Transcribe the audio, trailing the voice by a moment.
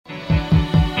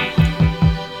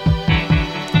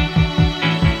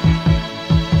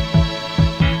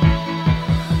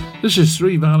This is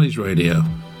Three Valleys Radio.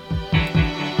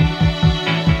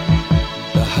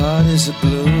 The heart is a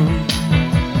balloon,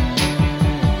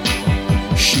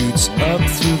 shoots up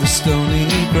through the stony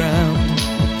ground.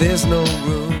 There's no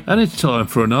room. And it's time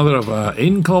for another of our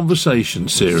In Conversation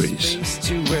series. Space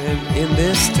to rent in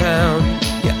this town,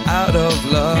 you're out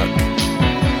of luck.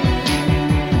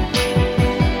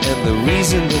 And the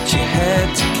reason that you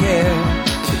had to care.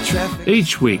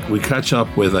 Each week we catch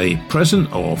up with a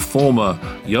present or former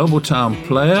Yeovil Town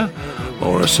player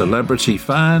or a celebrity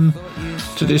fan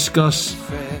to discuss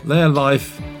their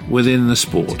life within the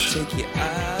sport. Take you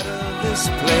out of this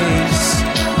place,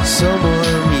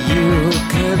 someone you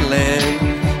can lend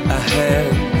a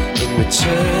hand in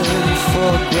return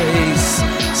for grace.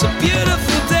 It's a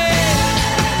beautiful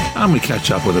day. And we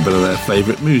catch up with a bit of their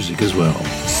favourite music as well.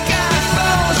 Sky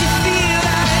falls, you feel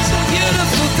like it's a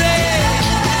beautiful day.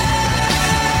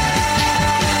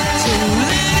 So let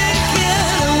it get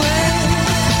away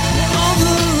on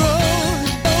the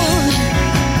road.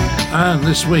 And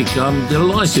this week I'm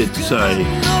delighted to say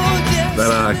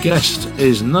that our guest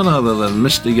is none other than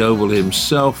Mr. Yeovil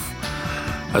himself,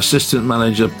 assistant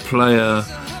manager, player,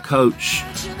 coach,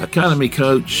 academy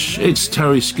coach. It's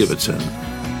Terry Skiverton.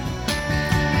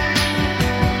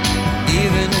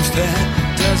 Even if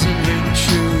that doesn't ring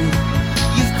true,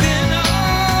 you've been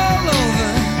all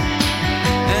over,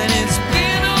 and it's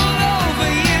been all over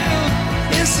you.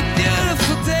 It's a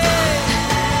beautiful day.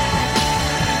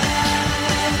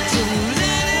 So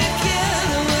let it get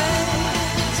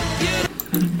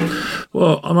away.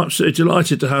 Well, I'm absolutely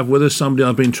delighted to have with us somebody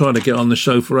I've been trying to get on the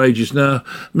show for ages now,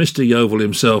 Mr. Yeovil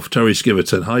himself, Terry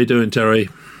Skiverton. How you doing, Terry?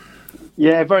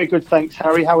 Yeah, very good, thanks,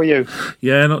 Harry. How are you?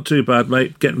 Yeah, not too bad,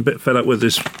 mate. Getting a bit fed up with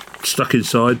this stuck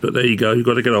inside, but there you go. You've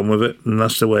got to get on with it, and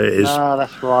that's the way it is. Ah,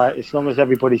 that's right. As long as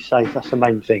everybody's safe, that's the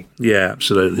main thing. Yeah,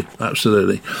 absolutely.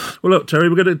 Absolutely. Well, look, Terry,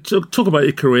 we're going to talk about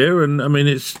your career, and I mean,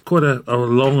 it's quite a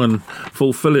long and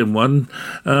fulfilling one.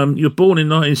 You're born in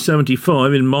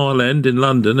 1975 in Mile End in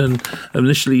London, and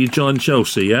initially you joined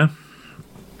Chelsea, yeah?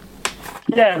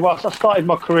 Yeah, well, I started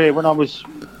my career when I was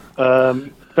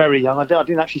very young. I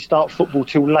didn't actually start football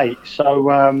till late, so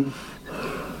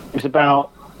it was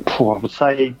about, I would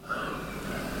say,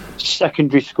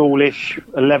 secondary school-ish,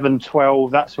 11, 12.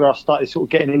 That's where I started sort of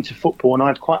getting into football, and I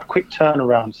had quite a quick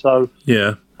turnaround. So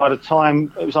yeah, by the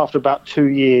time, it was after about 2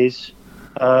 years,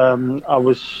 I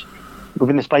was,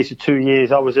 within the space of 2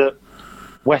 years, I was at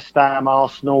West Ham,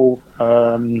 Arsenal,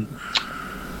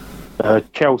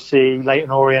 Chelsea, Leyton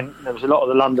Orient. There was a lot of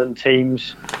the London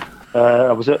teams.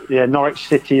 I was at Norwich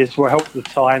City as well at the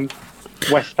time,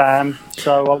 West Ham.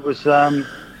 So I was, I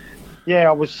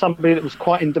was somebody that was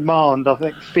quite in demand. I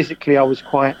think physically I was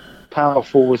quite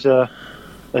powerful as a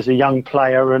young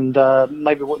player, and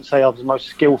maybe I wouldn't say I was the most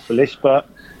skillfulest, but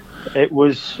it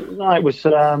was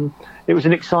an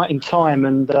exciting time,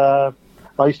 and I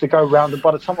used to go around. And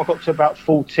by the time I got to about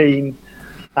 14,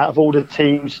 out of all the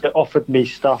teams that offered me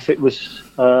stuff, it was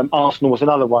Arsenal was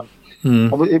another one.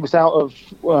 It was out of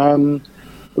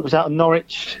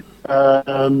Norwich,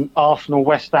 Arsenal,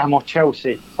 West Ham, or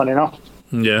Chelsea. Funny enough.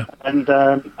 Yeah. And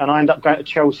I ended up going to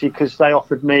Chelsea because they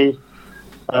offered me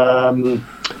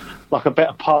like a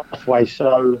better pathway.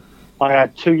 So I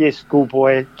had 2 years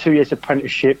schoolboy, 2 years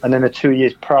apprenticeship, and then a 2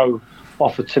 years pro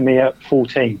offered to me at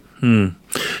 14. Do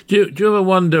you ever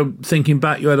wonder, thinking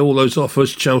back, you had all those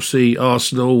offers, Chelsea,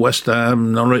 Arsenal, West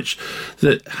Ham, Norwich,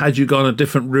 that had you gone a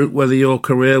different route, whether your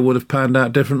career would have panned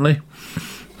out differently?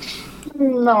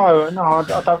 No,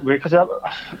 I don't really, because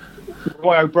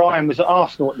Roy O'Brien was at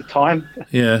Arsenal at the time.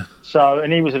 Yeah. So,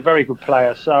 and he was a very good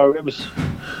player. So it was,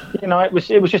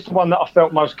 it was just the one that I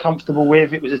felt most comfortable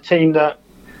with. It was a team that,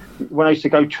 when I used to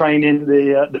go training,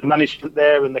 the management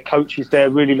there and the coaches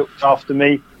there really looked after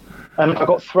me. And I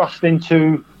got thrust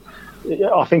into,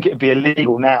 I think it would be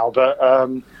illegal now, but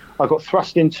I got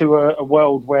thrust into a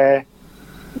world where,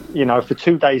 for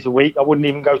 2 days a week, I wouldn't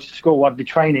even go to school. I'd be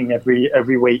training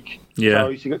every week. Yeah. So I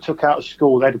used to get took out of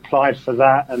school. They'd applied for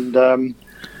that, and I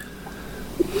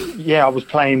was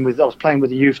playing with the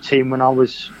youth team when I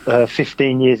was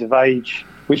 15 years of age,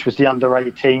 which was the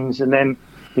under-18s, and then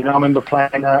I remember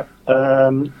playing at I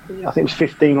think it was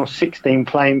 15 or 16,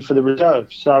 playing for the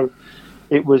reserves. So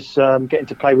it was getting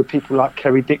to play with people like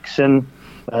Kerry Dixon,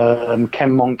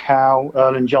 Ken Moncal,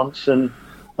 Erland Johnson,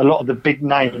 a lot of the big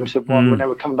names of when they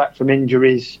were coming back from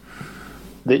injuries.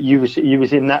 That you was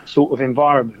in that sort of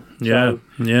environment. Yeah, so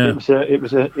yeah. It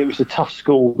was a tough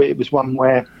school, but it was one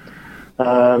where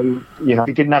if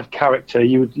you didn't have character,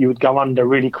 you would go under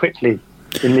really quickly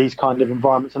in these kind of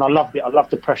environments. And I loved it. I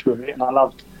loved the pressure of it, and I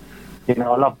loved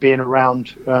being around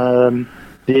the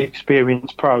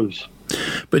experienced pros.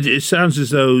 But it sounds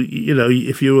as though,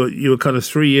 if you were kind of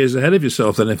 3 years ahead of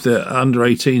yourself then, if they're under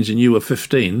 18s and you were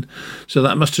 15, so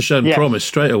that must have shown promise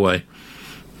straight away.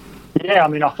 Yeah, I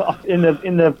mean, in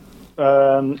the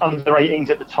under 18s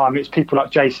at the time, it was people like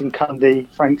Jason Cundy,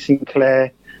 Frank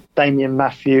Sinclair, Damien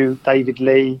Matthew, David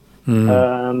Lee.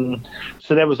 So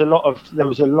there was a lot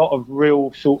of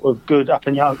real sort of good up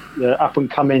and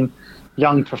coming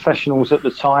young professionals at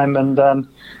the time, and I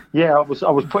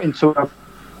was put into it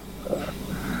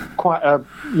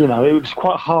was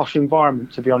quite a harsh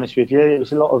environment, to be honest with you. It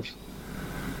was a lot of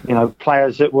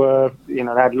players that were they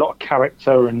had a lot of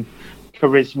character and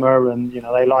charisma, and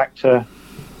they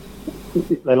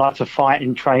like to fight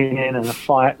in training and a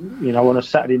fight, on a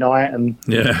Saturday night, and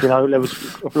there was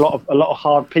a lot of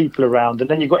hard people around. And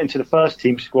then you got into the first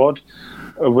team squad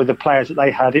with the players that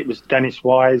they had. It was Dennis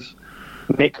Wise,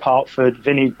 Mick Hartford,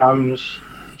 Vinnie Jones.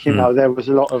 There was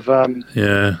a lot of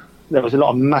there was a lot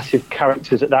of massive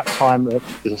characters at that time. As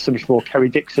I said before, Kerry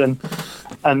Dixon,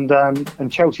 and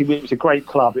Chelsea. It was a great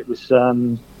club. It was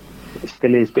it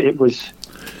still is, but it was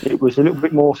a little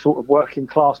bit more sort of working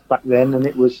class back then, and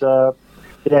it was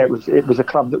it was a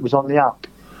club that was on the up.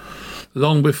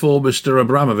 Long before Mr.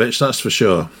 Abramovich, that's for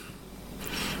sure.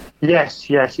 Yes,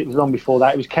 it was long before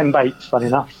that. It was Ken Bates, funny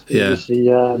enough. He was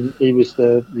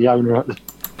the owner at the.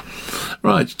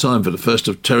 Right, time for the first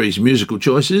of Terry's musical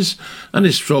choices, and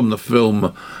it's from the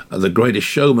film The Greatest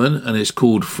Showman, and it's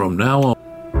called From Now On.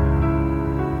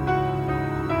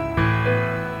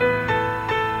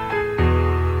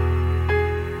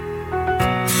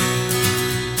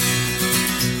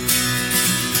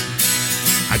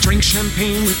 Drink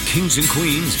champagne with kings and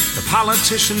queens. The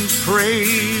politicians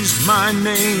praised my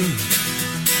name.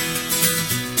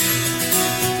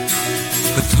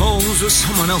 But those were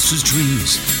someone else's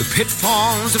dreams, the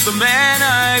pitfalls of the man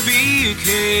I became.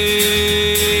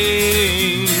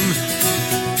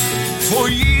 For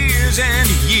years and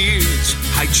years,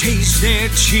 I chased their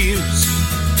cheers,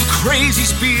 the crazy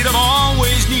speed of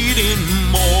always needing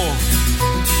more.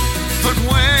 But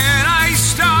when I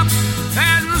stop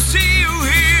and see you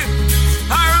here,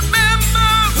 I remember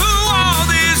who all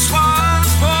this was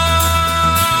for.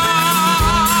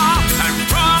 And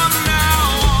from now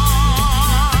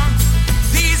on,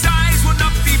 these eyes will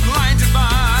not be blinded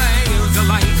by the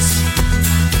lights.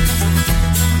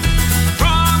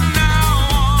 From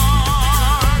now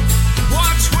on,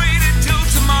 watch, wait until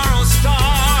tomorrow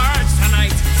starts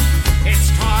tonight. It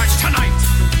starts tonight.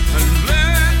 And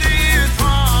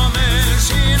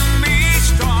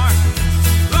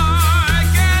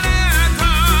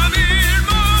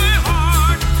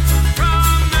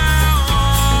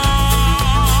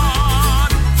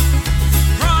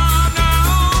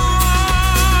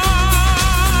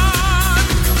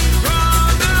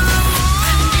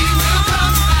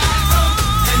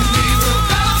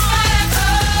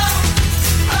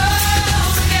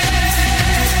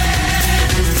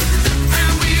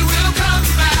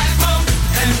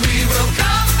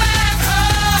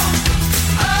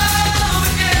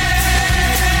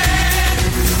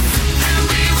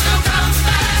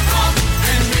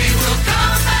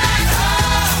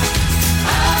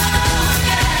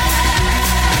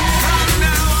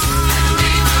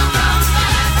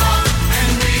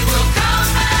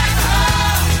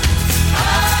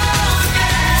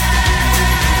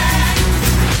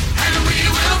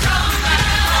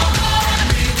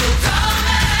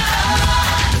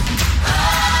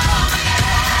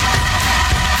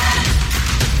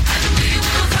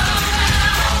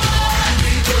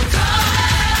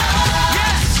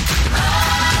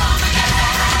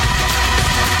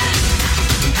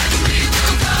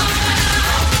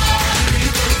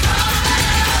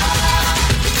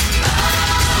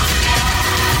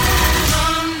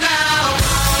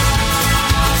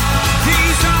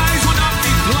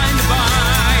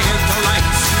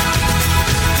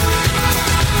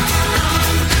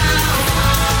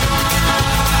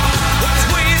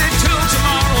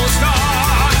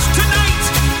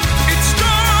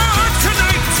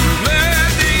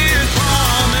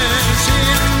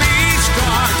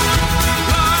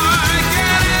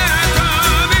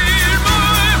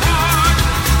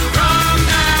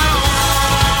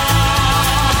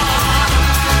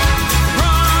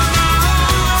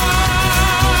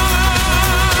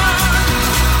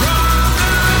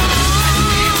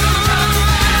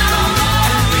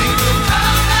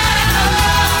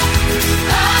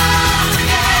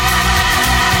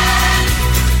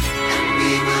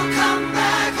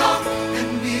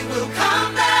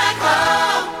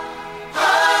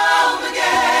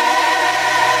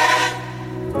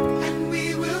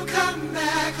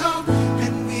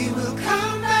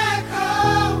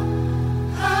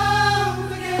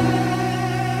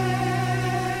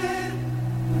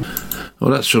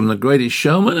Well, that's from The Greatest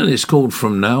Showman, and it's called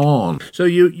From Now On. So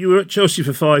you were at Chelsea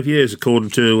for 5 years,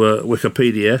 according to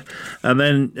Wikipedia, and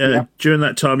then during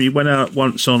that time you went out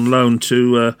once on loan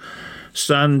to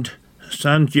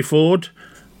Sandefjord.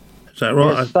 Is that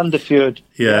right? Yeah, Sandefjord.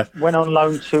 Yeah. Went on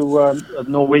loan to a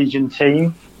Norwegian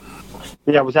team.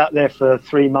 Yeah, I was out there for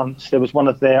 3 months. There was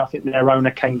I think their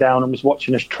owner came down and was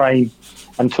watching us train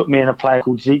and took me and a player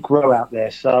called Zeke Rowe out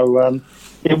there. So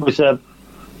it was a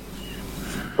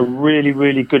really,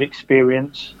 really good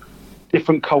experience.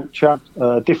 Different culture,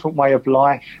 different way of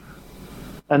life.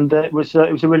 And it was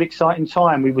a really exciting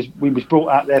time. We was brought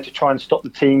out there to try and stop the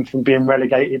team from being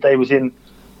relegated. They was in,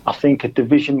 I think, a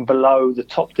division below the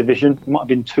top division. It might have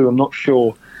been 2, I'm not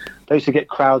sure. They used to get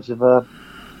crowds of, I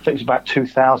think it was about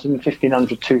 2,000,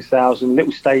 1,500, 2,000,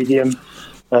 little stadium.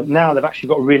 Now they've actually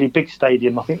got a really big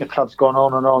stadium. I think the club's gone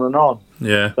on and on and on.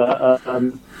 Yeah. But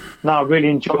no, I really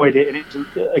enjoyed it.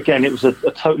 And it was a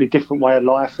totally different way of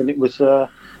life. And it was, it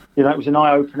was an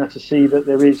eye opener to see that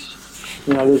there is,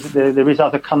 there is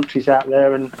other countries out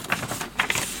there and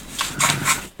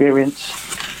experience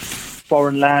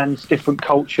foreign lands, different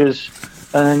cultures.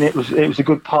 And it was a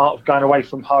good part of going away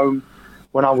from home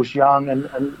when I was young and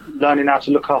learning how to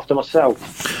look after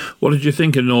myself. What did you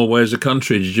think of Norway as a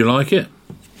country? Did you like it?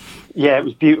 Yeah, it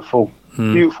was beautiful.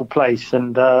 Beautiful place,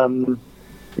 and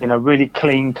really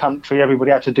clean country.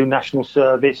 Everybody had to do national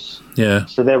service. Yeah.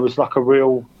 So there was like a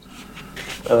real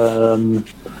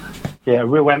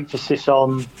emphasis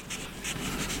on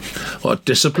what,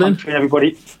 discipline? Country,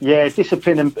 everybody,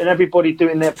 discipline, and everybody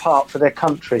doing their part for their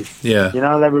country. Yeah. They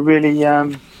were really,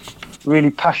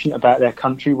 really passionate about their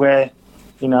country. Where,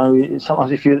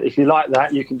 sometimes if you like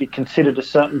that, you can be considered a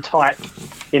certain type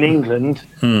in England.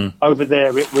 Over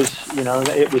there, it was,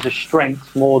 it was a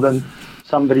strength more than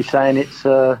somebody saying it's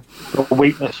a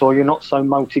weakness or you're not so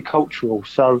multicultural.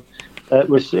 So it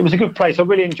was a good place. I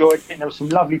really enjoyed it. There were some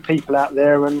lovely people out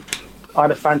there, and I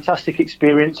had a fantastic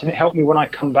experience, and it helped me when I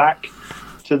come back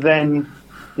to then,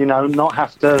 not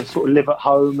have to sort of live at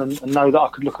home and know that I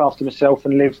could look after myself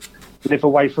and live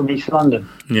away from East London.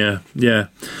 Yeah.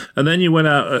 And then you went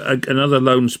out another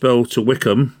loan spell to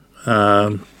Wycombe.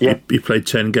 You played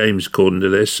 10 games according to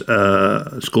this,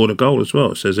 scored a goal as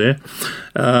well, it says here.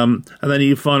 And then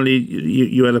you finally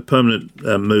you had a permanent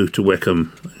move to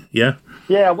Wycombe. Yeah?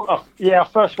 I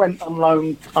first went on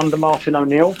loan under Martin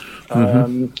O'Neill.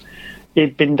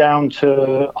 He'd been down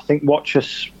to, I think,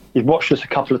 he'd watched us a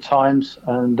couple of times,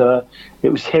 and it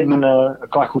was him and a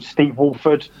guy called Steve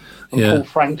Walford and Paul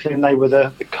Franklin. They were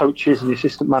the coaches and the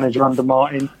assistant manager under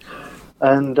Martin.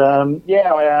 And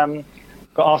I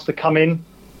got asked to come in,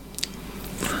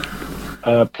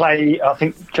 play. I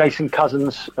think Jason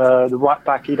Cousins, the right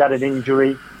back, he'd had an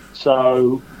injury,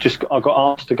 so I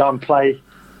got asked to go and play.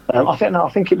 I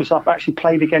think it was I've actually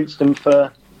played against them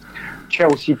for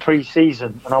Chelsea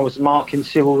pre-season, and I was marking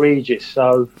Cyril Regis,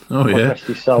 so rest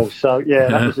his soul. So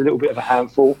that was a little bit of a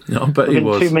handful. I bet he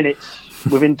was.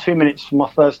 Within 2 minutes from my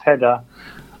first header,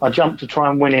 I jumped to try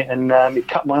and win it, and it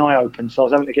cut my eye open, so I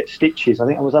was having to get stitches. I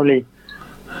think I was only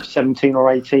 17 or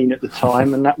 18 at the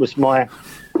time, and that was my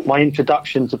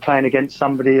introduction to playing against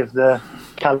somebody of the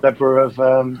calibre of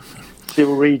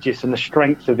Cyril Regis and the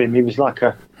strength of him. He was like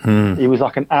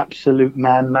an absolute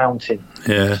man mountain.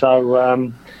 Yeah.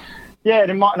 So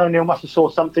then Martin O'Neill must have saw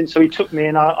something, so he took me,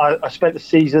 and I spent the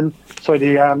season.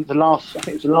 The last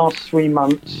 3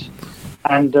 months,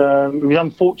 and it was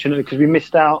unfortunate because we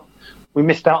missed out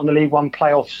on the League One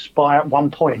playoffs by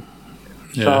 1 point.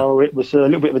 Yeah. So it was a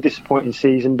little bit of a disappointing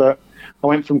season, but I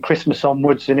went from Christmas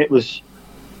onwards, and it was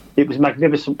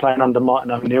magnificent playing under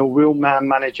Martin O'Neill, real man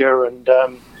manager, and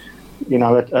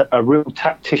a real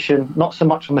tactician. Not so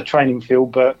much on the training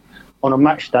field, but on a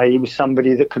match day, he was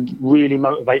somebody that could really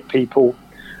motivate people,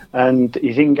 and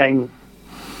his in-game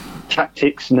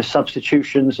tactics and the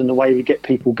substitutions and the way we get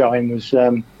people going was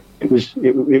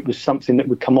it was something that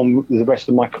would come on with the rest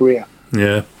of my career.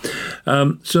 Yeah.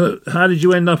 So how did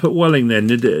you end up at Welling then?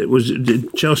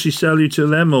 Did Chelsea sell you to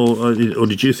them, or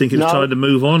did you think it was time to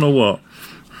move on, or what?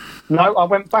 No, I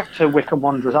went back to Wycombe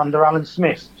Wanderers under Alan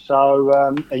Smith. So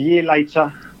a year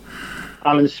later,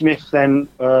 Alan Smith then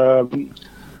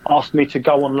asked me to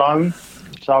go on loan.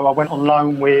 So I went on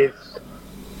loan with,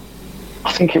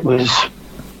 I think it was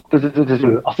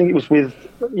with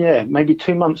maybe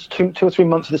 2 months, two or 3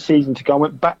 months of the season to go.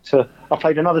 I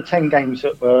played another 10 games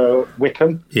at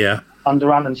Wycombe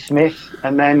under Alan Smith,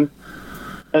 and then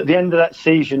at the end of that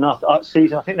season, I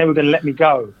think they were going to let me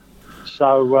go.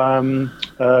 So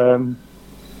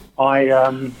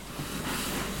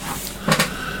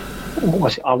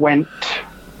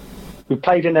we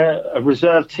played in a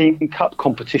reserve team cup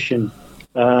competition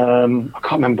I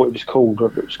can't remember what it was called.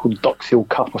 It was called Doxhill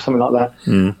Cup or something like that.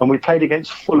 And we played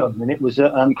against Fulham, and it was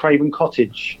at Craven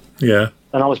Cottage. Yeah.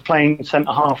 And I was playing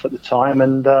centre half at the time,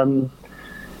 and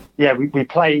we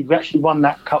played. We actually won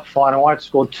that cup final. I'd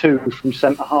scored 2 from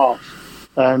centre half,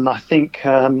 and I think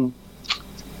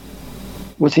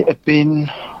was it had been.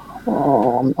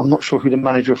 Oh, I'm not sure who the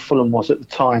manager of Fulham was at the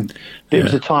time. But it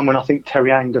was a time when I think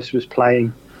Terry Angus was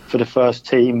playing for the first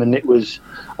team, and it was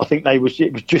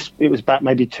about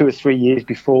maybe 2 or 3 years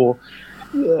before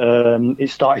it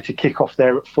started to kick off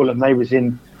there at Fulham. They was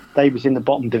in the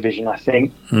bottom division, I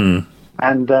think,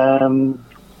 and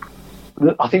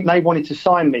I think they wanted to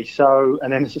sign me. So,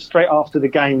 and then straight after the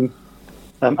game,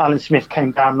 Alan Smith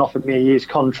came down and offered me a year's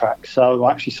contract. So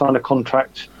I actually signed a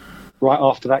contract right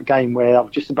after that game where I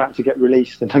was just about to get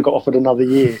released, and I got offered another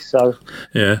year. So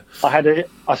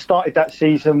I started that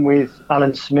season with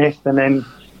Alan Smith, and then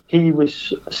he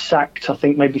was sacked, I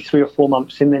think maybe 3 or 4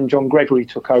 months in, then John Gregory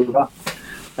took over.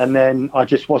 And then I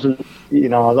just wasn't,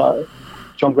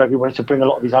 John Gregory wanted to bring a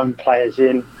lot of his own players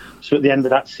in. So at the end of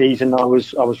that season, I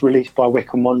was released by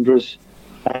Wycombe Wanderers.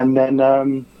 And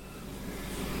then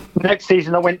next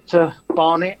season I went to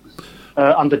Barnet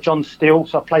under John Steele.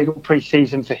 So I played all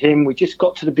pre-season for him. We just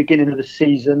got to the beginning of the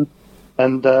season,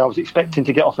 and I was expecting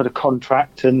to get offered a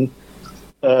contract, and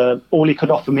all he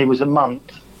could offer me was a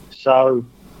month. So I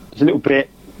was a little bit,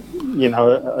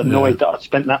 annoyed that I'd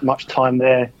spent that much time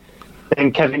there.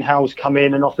 Then Kevin Howes come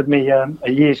in and offered me a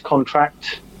year's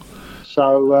contract.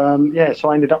 So, so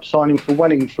I ended up signing for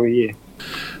Welling for a year.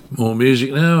 More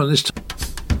music now, and this time.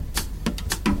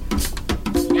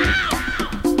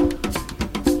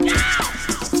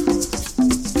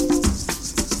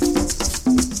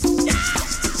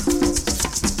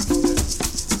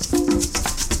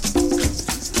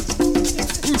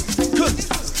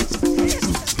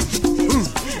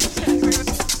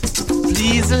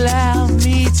 Please allow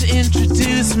me to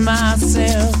introduce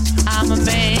myself. I'm a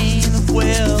man of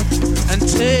wealth and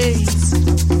taste.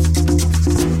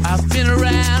 I've been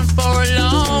around for a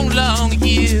long, long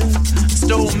year.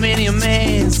 Stole many a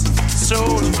man's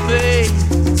soul of faith.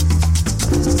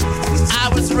 I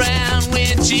was around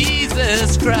when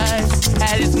Jesus Christ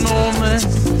had his moment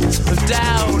of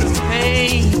doubt and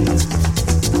pain.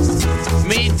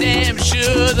 Made damn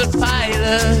sure the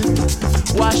pilot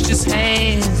washed his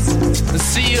hands and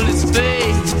sealed his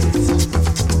face.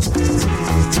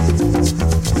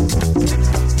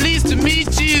 Pleased to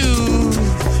meet you.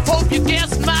 Hope you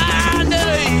guessed my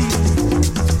name.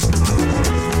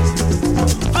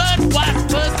 But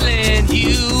what's puzzling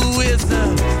you is the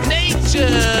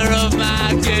nature of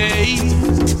my game.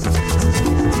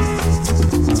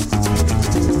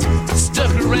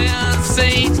 Stuck around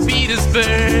St.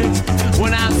 Petersburg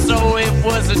when I saw it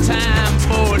was a time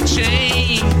for a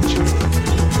change.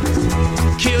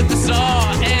 Killed the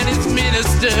Tsar and his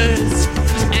ministers.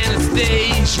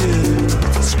 Anastasia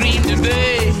screamed in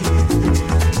vain.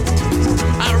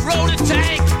 I rode a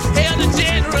tank, held a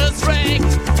generous rank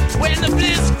when the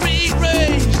blitzkrieg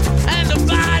raged and the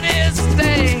bodies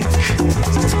stank.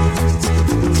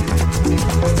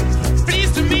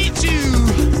 Pleased to meet you.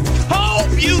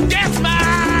 Hope you guess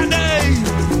my name.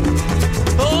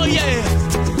 Oh yeah.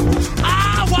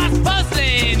 What's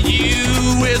puzzling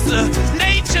you is the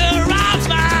nature of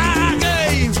my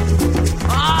game.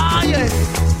 Oh yeah.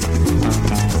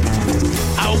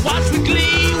 What's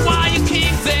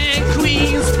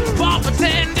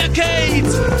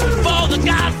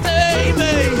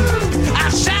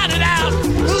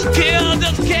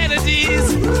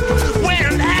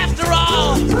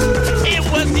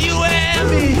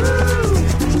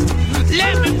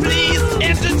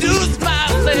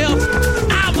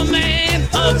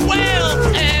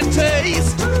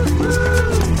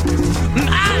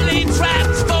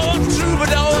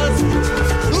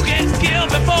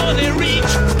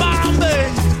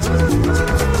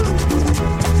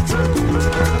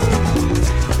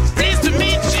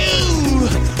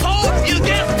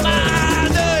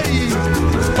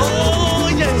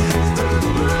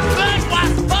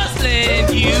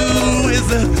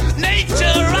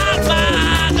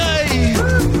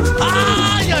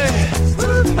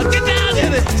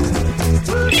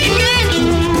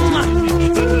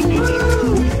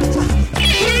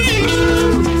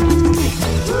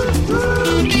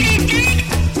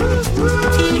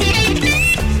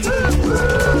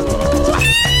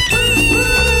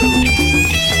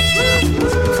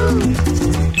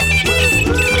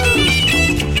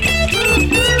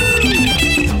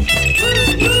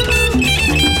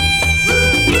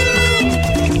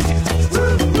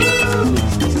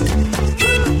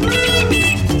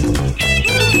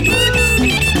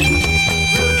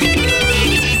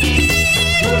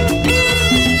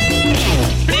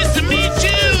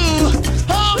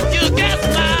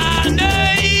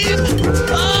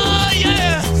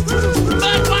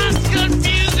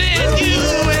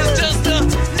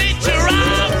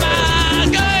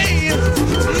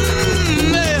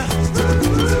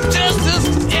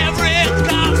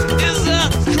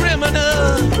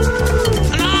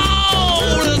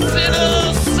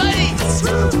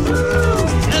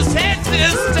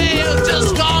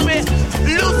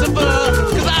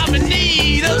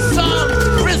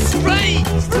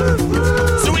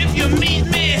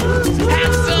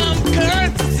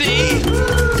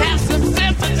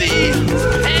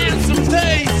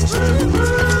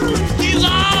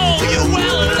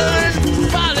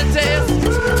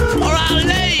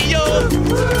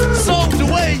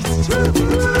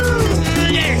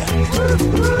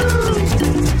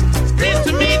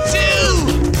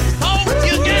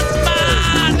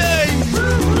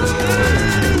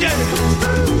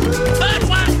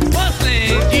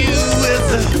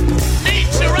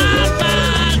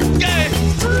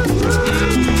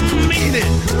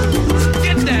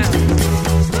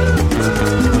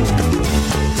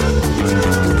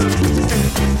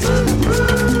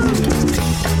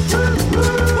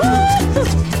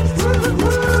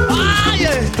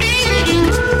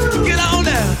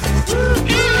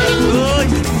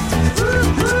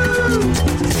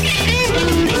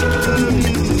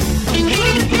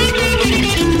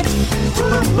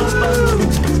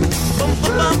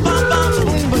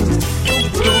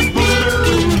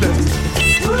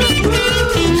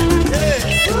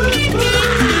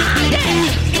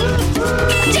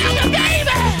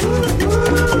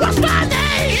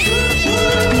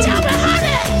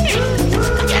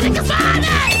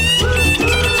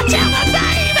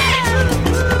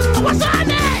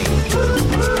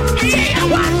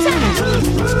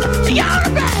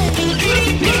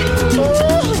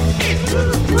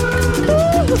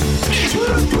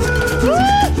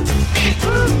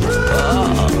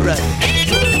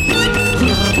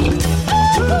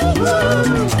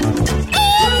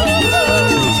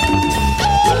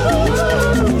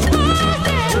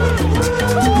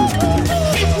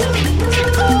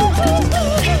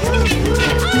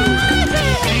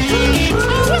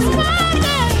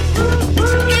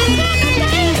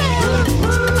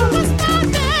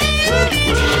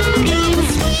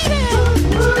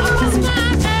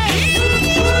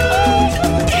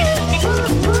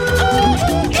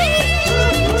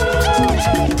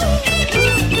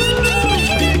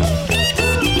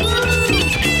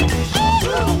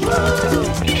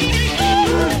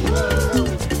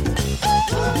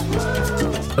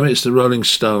It's the Rolling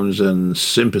Stones and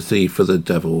Sympathy for the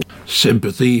Devil.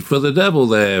 Sympathy for the Devil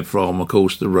there from, of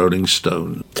course, the Rolling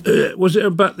Stones. Was it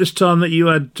about this time that you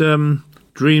had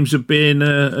dreams of being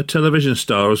a television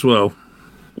star as well?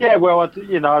 Yeah, well,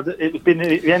 it's been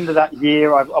at the end of that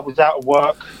year. I was out of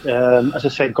work. As I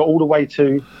said, got all the way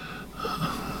to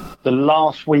the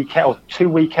last weekend, or 2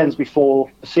 weekends before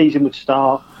the season would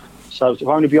start. So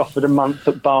to only be offered a month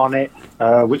at Barnet,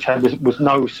 which was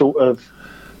no sort of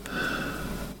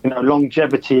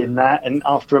longevity in that. And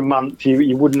after a month,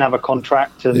 you wouldn't have a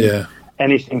contract, and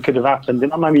anything could have happened.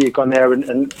 And maybe you'd gone there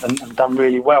and done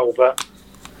really well, but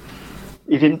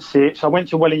you didn't see it. So I went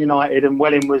to Welling United, and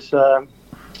Welling was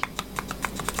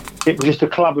it was just a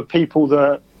club of people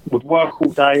that would work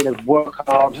all day. They would work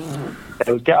hard.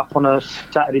 They would get up on a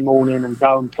Saturday morning and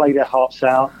go and play their hearts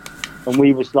out. And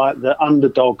we was like the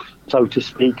underdog, so to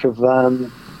speak, of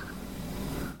the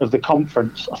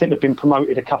conference. I think they'd been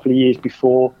promoted a couple of years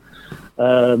before.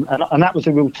 And that was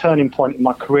a real turning point in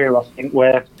my career, I think,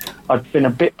 where I'd been a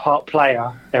bit part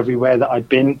player everywhere that I'd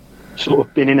been, sort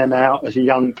of been in and out as a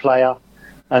young player.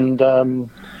 And,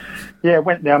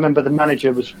 went there. I remember the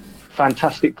manager was a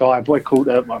fantastic guy, a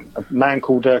man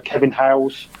called Kevin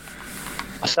Hales.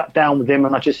 I sat down with him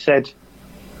and I just said,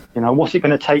 what's it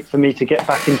going to take for me to get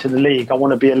back into the league? I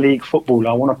want to be a league footballer.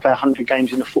 I want to play 100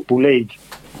 games in the Football League.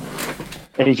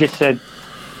 And he just said,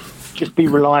 just be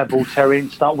reliable, Terry,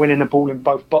 and start winning the ball in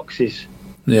both boxes.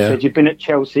 Yeah. He said, you've been at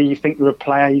Chelsea, you think you're a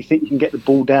player, you think you can get the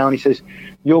ball down. He says,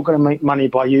 you're going to make money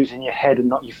by using your head and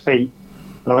not your feet.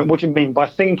 And I went, what do you mean, by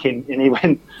thinking? And he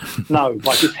went, no,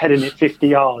 by just heading it 50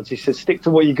 yards. He said, stick to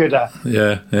what you're good at.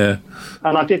 Yeah.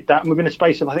 And I did that, and within a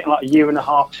space of, I think, like a year and a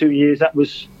half, 2 years, that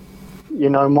was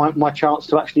my chance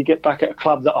to actually get back at a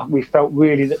club that we felt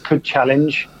really that could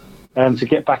challenge to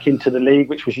get back into the league,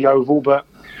 which was Yeovil. But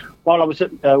while I was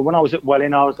when I was at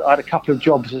Welling, I had a couple of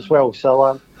jobs as well.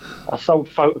 So I sold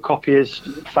photocopiers,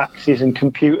 faxes, and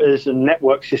computers and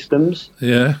network systems.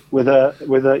 Yeah. With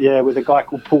a guy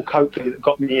called Paul Coakley that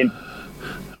got me in.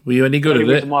 Were you any good at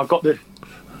it?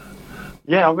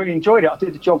 I really enjoyed it. I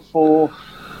did the job for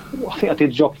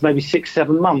maybe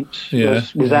 6-7 months.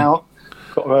 Was out.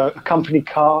 Got a company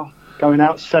car, going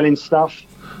out selling stuff.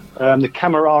 The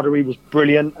camaraderie was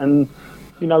brilliant, and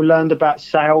learned about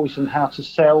sales and how to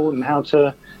sell and how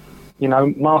to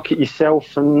market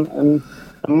yourself and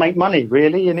make money,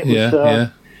 really. And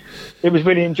it was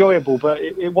really enjoyable, but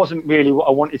it wasn't really what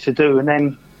I wanted to do. And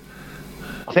then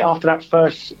I think after that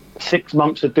first 6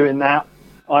 months of doing that,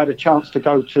 I had a chance to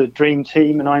go to Dream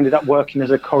Team, and I ended up working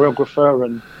as a choreographer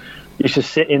and used to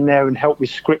sit in there and help with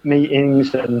script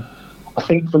meetings. And I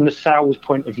think from the sales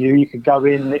point of view, you could go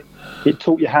in, it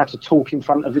taught you how to talk in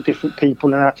front of the different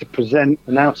people and how to present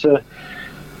and how to,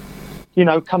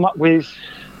 come up with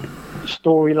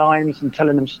storylines and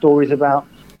telling them stories about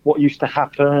what used to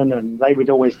happen. And they would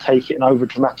always take it and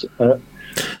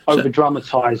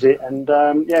over-dramatise it. And,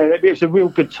 it was a real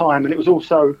good time. And it was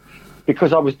also,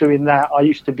 because I was doing that, I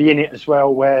used to be in it as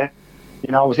well, where,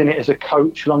 I was in it as a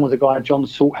coach along with a guy, John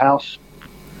Salthouse.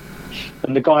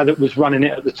 And the guy that was running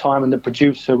it at the time and the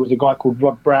producer was a guy called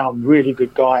Rod Brown, really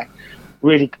good guy,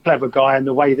 really clever guy, and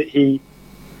the way that he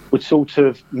would sort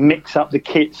of mix up the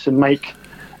kits and make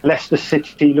Leicester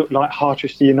City look like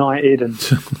Harchester United. And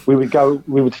we would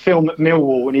film at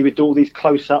Millwall, and he would do all these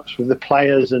close-ups with the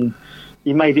players, and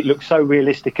he made it look so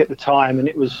realistic at the time. And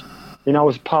it was, I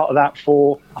was part of that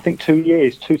for, I think, 3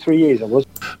 years I was.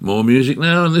 More music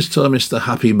now, and this time it's the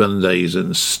Happy Mondays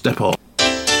and Step On.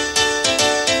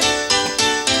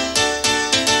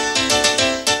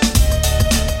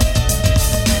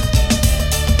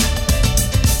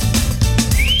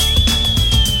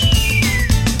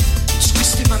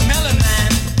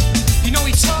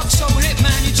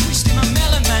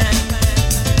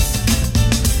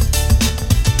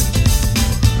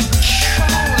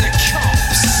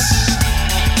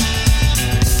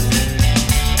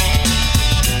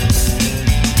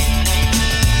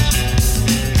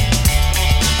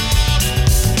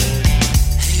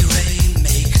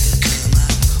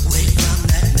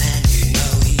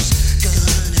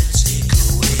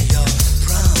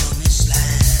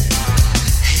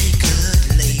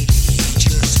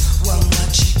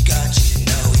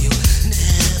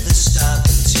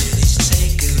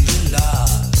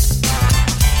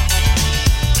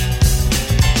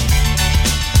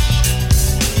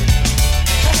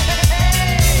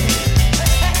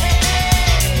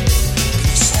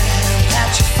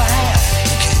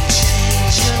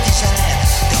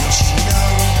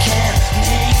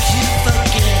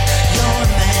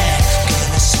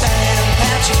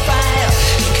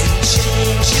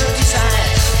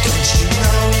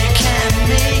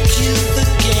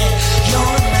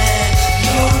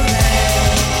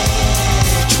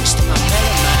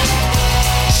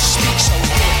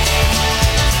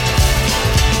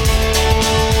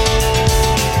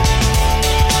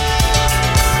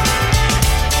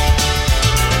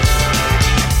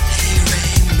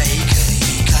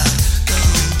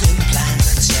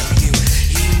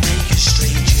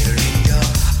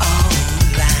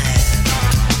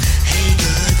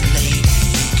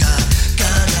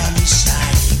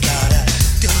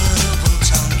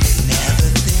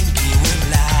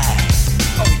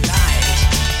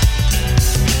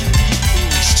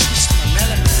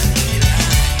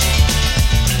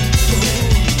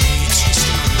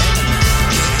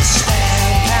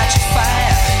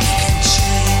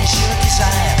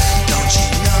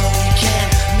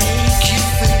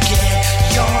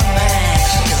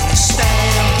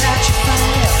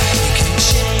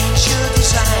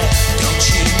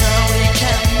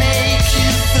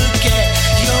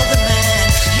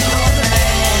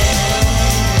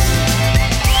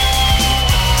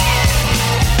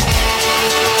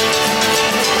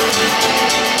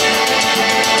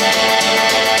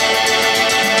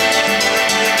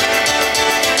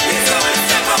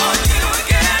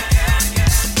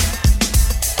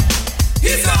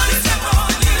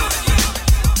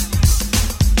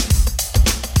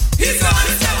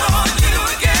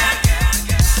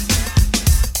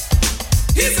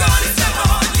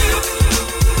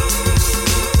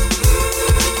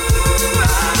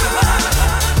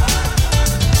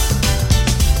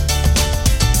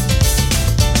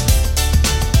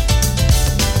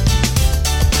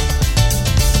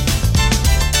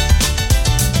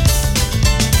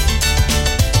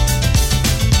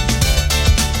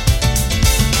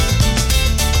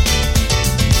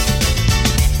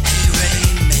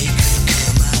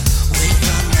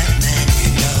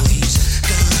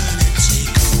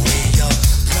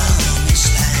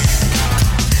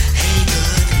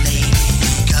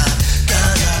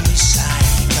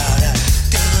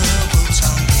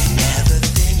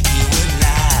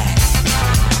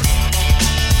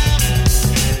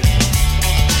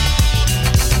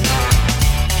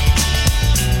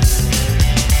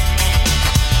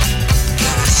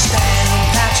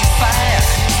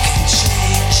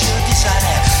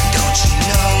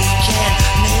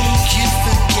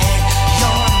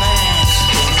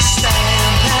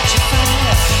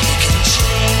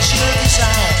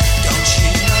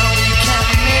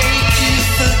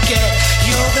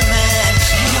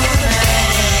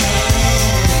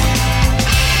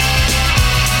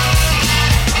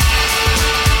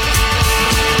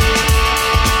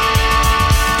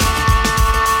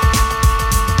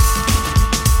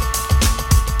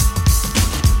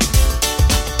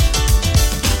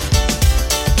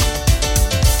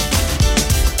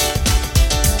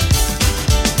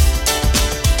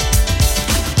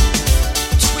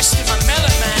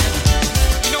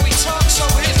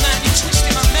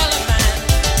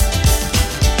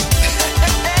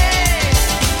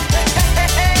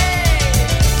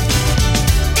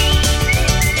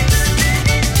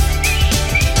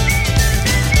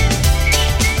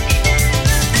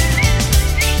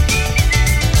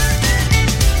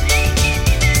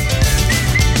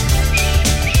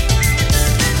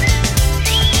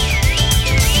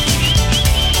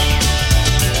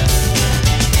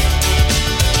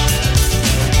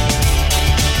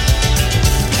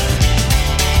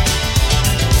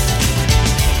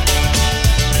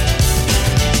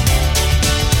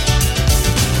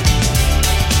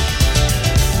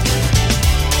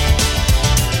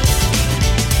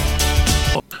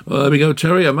 Well, there we go,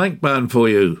 Terry. A Manc band for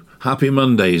you. Happy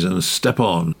Mondays and step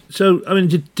on. So, I mean,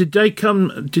 did they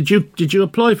come? Did you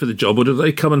apply for the job, or did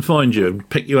they come and find you and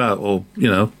pick you out, or you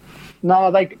know? No,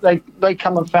 they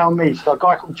come and found me. So a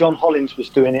guy called John Hollins was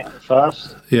doing it at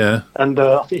first. Yeah. And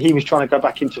I think he was trying to go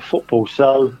back into football.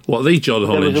 So what, the John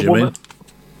Hollins, you mean?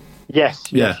 Yes,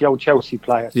 the old Chelsea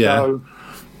player. Yeah. So,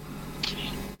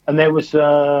 and there was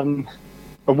a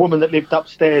woman that lived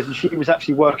upstairs, and she was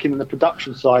actually working in the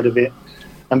production side of it.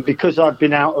 And because I'd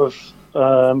been out of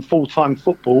full-time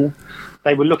football,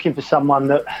 they were looking for someone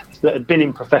that had been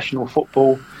in professional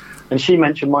football. And she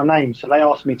mentioned my name, so they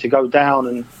asked me to go down.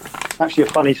 And actually, a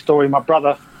funny story, my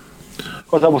brother,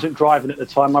 because I wasn't driving at the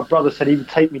time, my brother said he would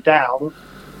take me down,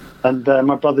 and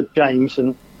my brother James.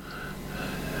 And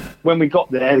when we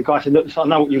got there, the guy said, "Look, I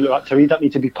know what you look like, Terry. You don't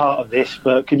need to be part of this,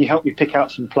 but can you help me pick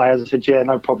out some players?" I said, "Yeah,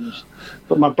 no problems."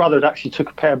 But my brother had actually took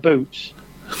a pair of boots,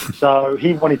 so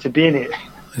he wanted to be in it.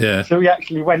 Yeah. So he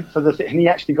actually went for the thing, and he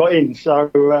actually got in.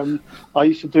 So I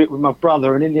used to do it with my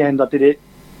brother, and in the end, I did it.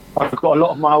 I've got a lot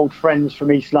of my old friends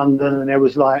from East London, and there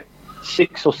was like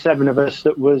 6 or 7 of us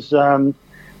that was,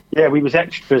 we was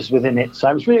extras within it. So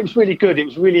it was really good. It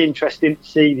was really interesting to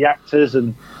see the actors,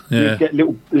 and you'd get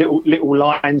little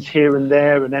lines here and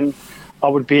there. And then I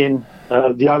would be in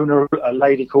the owner, a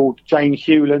lady called Jane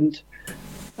Hewland,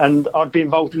 and I'd be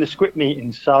involved in the script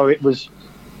meetings. So it was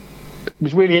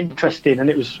really interesting, and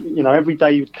it was, every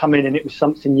day you'd come in and it was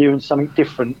something new and something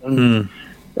different. And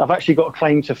I've actually got a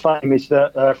claim to fame is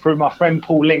that through my friend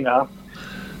Paul Linger,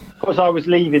 because I was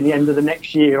leaving the end of the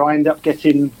next year, I ended up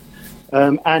getting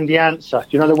Andy Answer. Do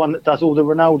you know the one that does all the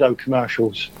Ronaldo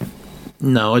commercials?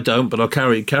 No, I don't, but I'll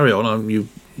carry on. He's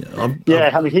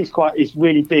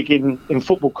really big in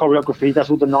football choreography. He does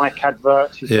all the Nike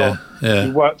adverts.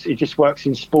 He just works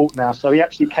in sport now. So he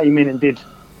actually came in and did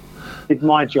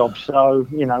my job. So,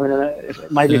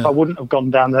 if I wouldn't have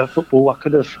gone down the football, I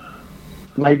could have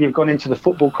maybe have gone into the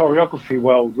football choreography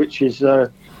world, which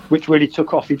really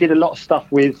took off. He did a lot of stuff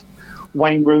with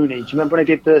Wayne Rooney. Do you remember when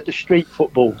he did the street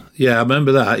football? Yeah, I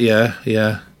remember that. Yeah.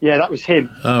 Yeah, that was him.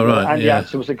 Oh, right. Andy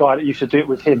Answer was the guy that used to do it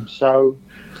with him. So,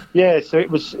 so it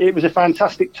was a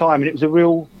fantastic time, and it was a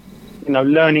real,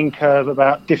 learning curve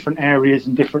about different areas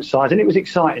and different sides, and it was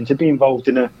exciting to be involved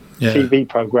in a TV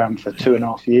program for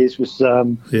 2.5 years. Was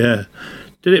Did it?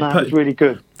 It was really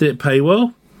good. Did it pay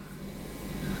well?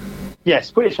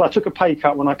 Yes, but I took a pay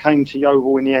cut when I came to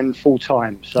Yeovil in the end full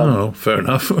time. So, fair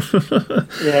enough.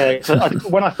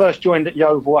 When I first joined at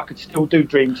Yeovil, I could still do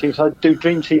Dream Team. So I'd do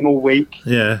Dream Team all week.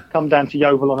 Yeah. Come down to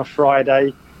Yeovil on a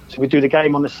Friday. So we'd do the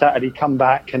game on the Saturday, come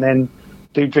back, and then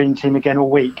do Dream Team again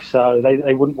all week. So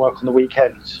they wouldn't work on the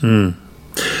weekends.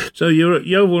 So you're at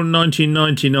Yeovil in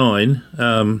 1999.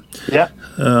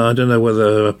 I don't know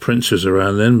whether Prince was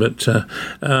around then, but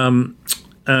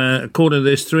according to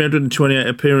this, 328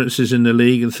 appearances in the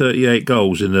league and 38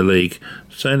 goals in the league.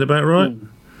 Sound about right?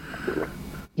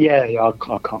 Yeah, I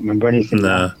can't remember anything.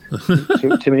 No.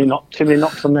 too many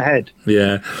knocks on the head.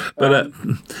 Yeah, but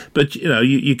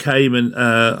you came and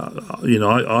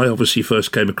I obviously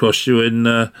first came across you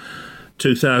in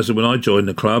 2000 when I joined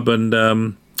the club, and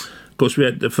of course we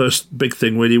had the first big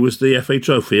thing really was the FA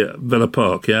Trophy at Villa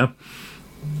Park. Yeah.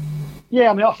 Yeah,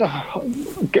 I mean, after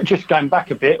just going back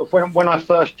a bit, when I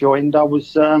first joined, I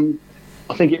was, I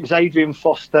think it was Adrian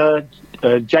Foster,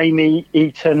 Jamie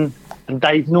Eaton, and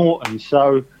Dave Norton.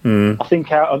 So I think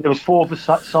there was 4 of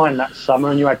us signed that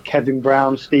summer, and you had Kevin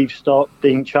Brown, Steve Stott,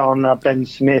 Dean Chandler, Ben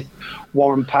Smith,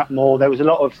 Warren Patmore. There was a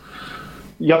lot of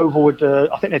Yeovil.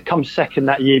 I think they'd come second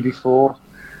that year before.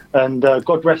 And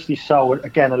God rest his soul,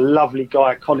 again, a lovely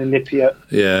guy, Colin Lippiott,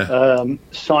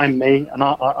 signed me. And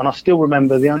I still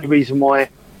remember the only reason why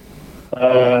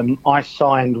I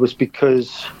signed was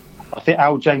because I think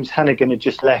Al James Hannigan had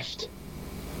just left.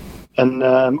 And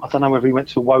I don't know whether he went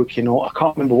to Woking or I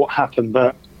can't remember what happened,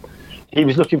 but he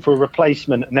was looking for a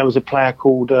replacement. And there was a player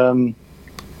called, I think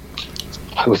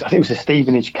it was a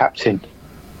Stevenage captain.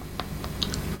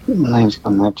 My name's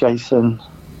gone there, Jason.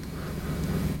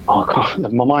 Oh,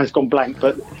 God, my mind's gone blank,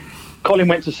 but Colin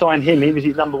went to sign him. He was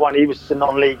his number 1. He was the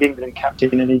non-league England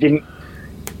captain, and he didn't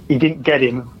get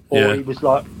him, or he was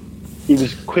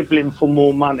quibbling for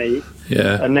more money.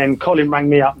 Yeah. And then Colin rang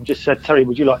me up and just said, "Terry,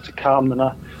 would you like to come?" And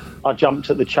I jumped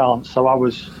at the chance. So I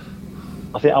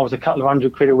think I was a couple of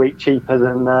 £100 a week cheaper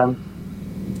than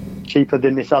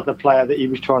this other player that he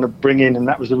was trying to bring in, and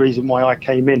that was the reason why I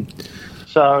came in.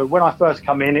 So when I first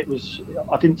come in,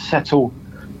 I didn't settle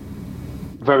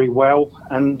very well,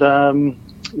 and I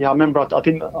remember I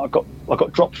got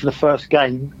dropped for the first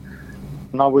game,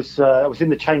 and I was in the I was in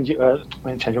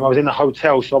the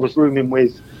hotel, so I was rooming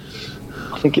with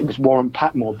I think it was Warren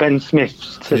Patmore. Ben Smith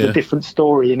says a different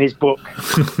story in his book.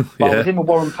 But I was in with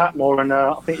Warren Patmore, and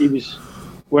I think he was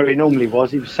where he normally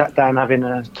was. He was sat down having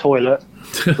a toilet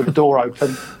with the door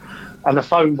open, and the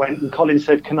phone went, and Colin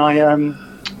said, "Can I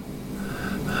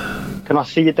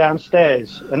see you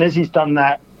downstairs?" And as he's done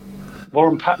that,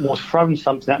 Warren Patmore's thrown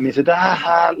something at me. He said,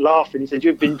 laughing. He said,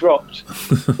 "You've been dropped."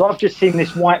 So I've just seen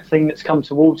this white thing that's come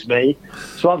towards me.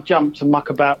 So I've jumped and muck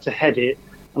about to head it.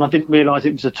 And I didn't realise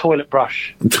it was a toilet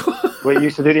brush where you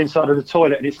used to do the inside of the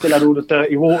toilet, and it still had all the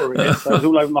dirty water in it. So it was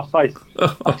all over my face.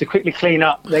 I had to quickly clean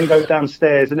up, then go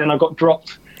downstairs. And then I got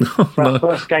dropped for our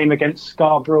first game against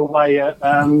Scarborough away at,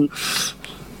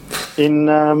 it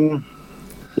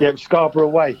was Scarborough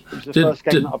away. It was the first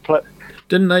game that I played.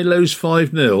 Didn't they lose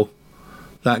 5-0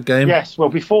 that game? Yes. Well,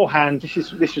 beforehand,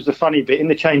 this was the funny bit in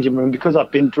the changing room, because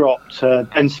I've been dropped.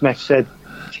 Ben Smith said,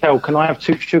 "Kel, can I have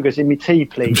 2 sugars in my tea,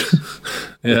 please?"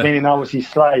 Meaning I was his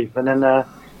slave. And then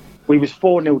we was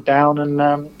 4-0 down,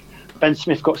 and Ben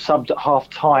Smith got subbed at half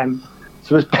time.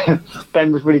 So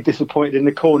Ben was really disappointed in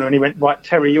the corner, and he went, "Right,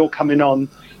 Terry, you're coming on."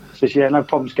 I says, "Yeah, no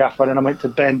problems, Gaffer." And then I went to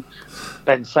Ben,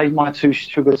 "Save my 2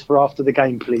 sugars for after the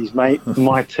game, please, mate, and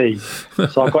my tea."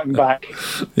 So I got him back.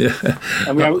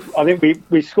 And I think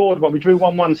we scored one. We drew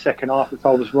 1-1 second half, if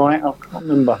I was right. I can't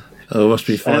remember. Oh, it must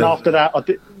be fine. And then after that,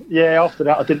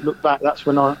 I didn't look back. That's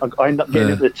when I ended up getting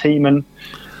into the team and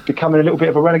becoming a little bit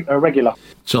of a regular.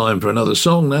 Time for another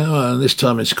song now, and this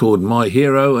time it's called My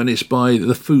Hero, and it's by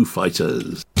the Foo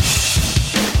Fighters.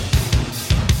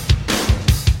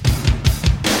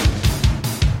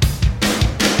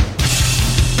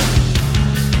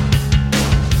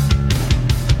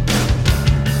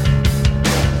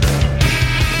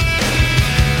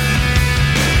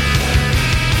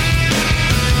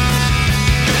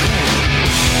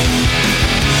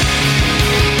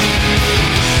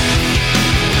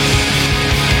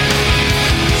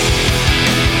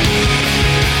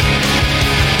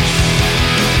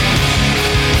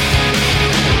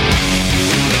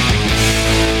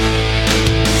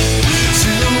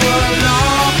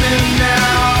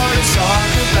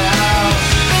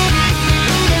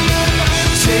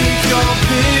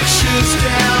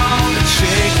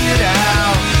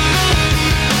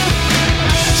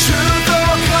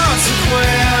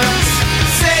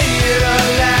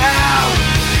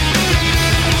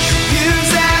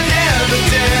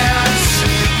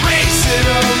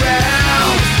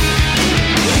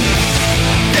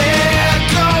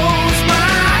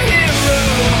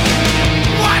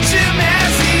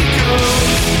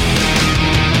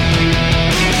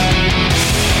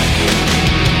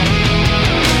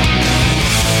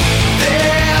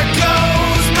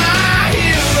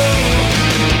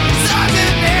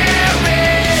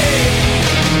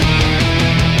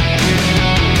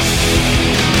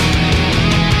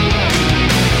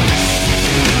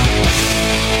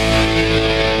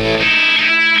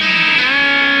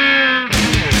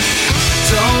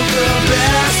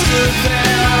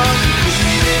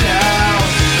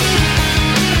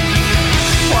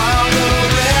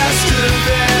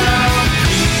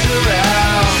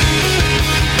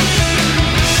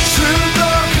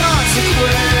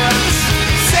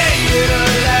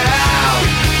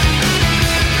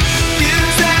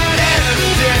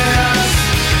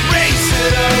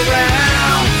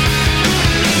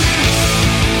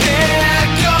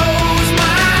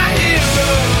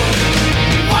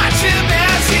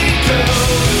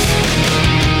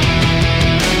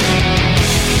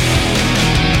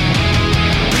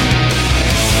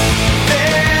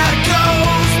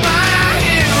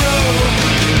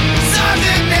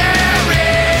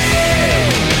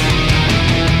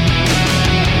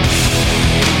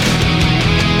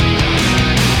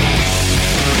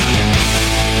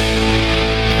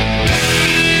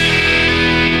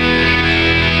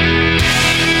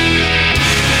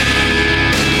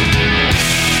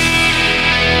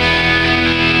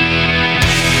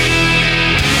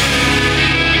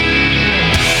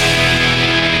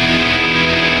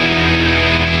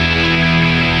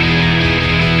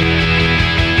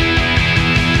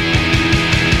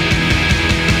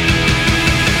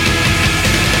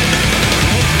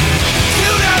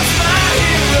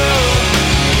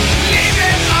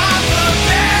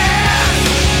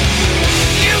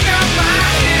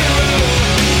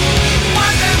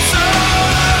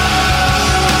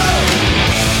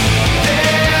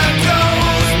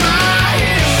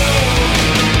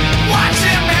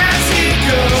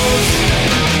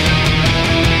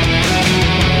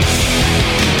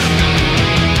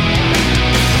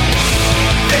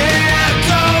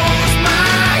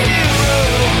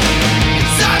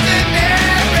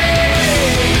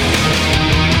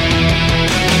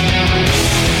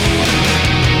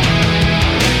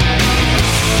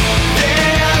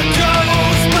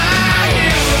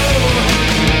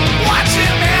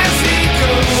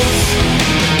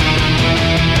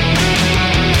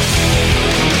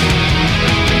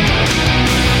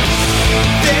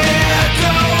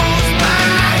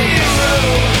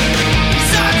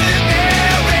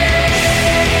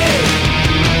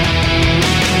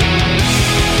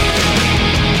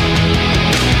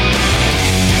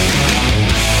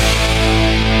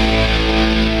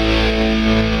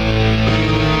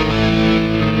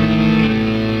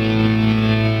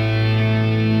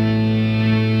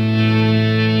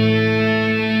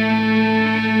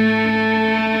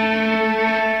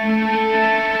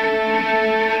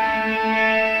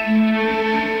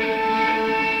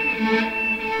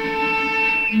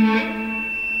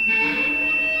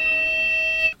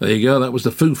 There you go. That was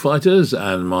the Foo Fighters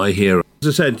and My Hero. As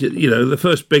I said, the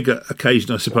first big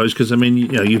occasion, I suppose, because,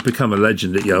 you've become a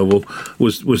legend at Yeovil,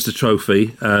 was the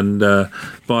trophy. And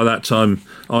by that time,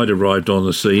 I'd arrived on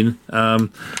the scene.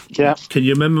 Yeah. Can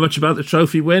you remember much about the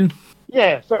trophy win?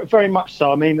 Yeah, very much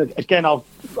so. I mean, again, I'd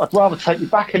rather take you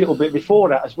back a little bit before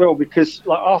that as well, because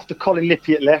after Colin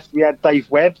Lippiatt left, we had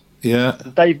Dave Webb. Yeah.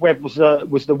 Dave Webb was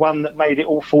the one that made it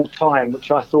all full time,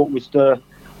 which I thought was the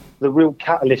real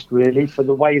catalyst, really, for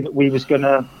the way that we was going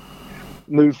to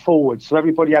move forward. So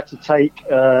everybody had to take,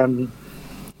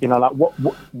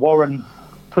 Warren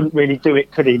couldn't really do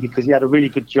it, could he? Because he had a really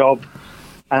good job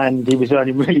and he was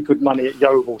earning really good money at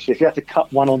Yeovil. So if you had to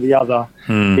cut one or the other,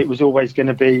 it was always going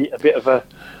to be a bit of a...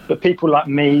 But people like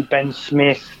me, Ben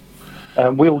Smith,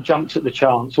 we all jumped at the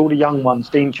chance. All the young ones,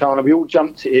 Dean Chandler, we all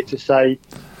jumped at it to say,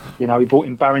 he brought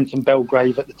in Barrington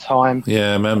Belgrave at the time.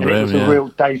 Yeah, I remember him. It was a real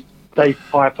Dave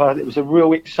Piper. It was a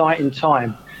real exciting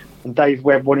time. And Dave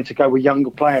Webb wanted to go with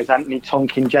younger players, Anthony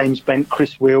Tonkin, James Bent,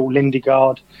 Chris Wheel,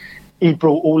 Lindegaard. He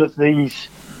brought all of these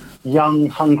young,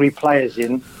 hungry players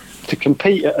in to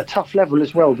compete at a tough level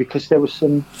as well, because there was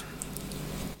some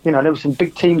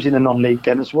big teams in the non-league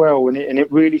then as well, and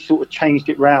it really sort of changed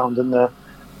it round. And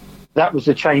that was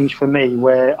a change for me,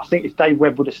 where I think if Dave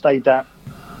Webb would have stayed that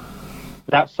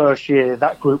first year,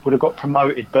 that group would have got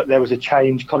promoted, but there was a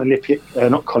change. Colin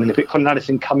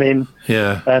Addison come in,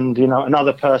 and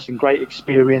another person, great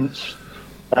experience,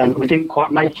 and we didn't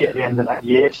quite make it at the end of that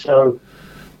year. So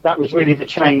that was really the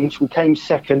change. We came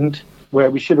second, where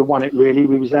we should have won it. Really,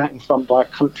 we was out in front by a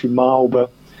country mile,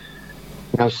 but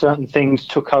certain things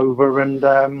took over, and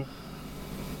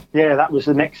that was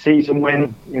the next season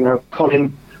when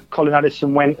Colin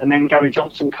Addison went, and then Gary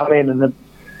Johnson come in, and the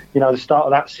start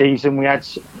of that season, we had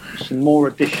some more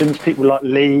additions, people like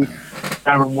Lee,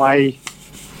 Darren Way.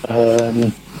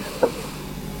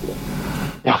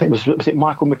 I think was it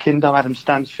Michael McKindo, Adam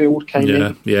Stansfield came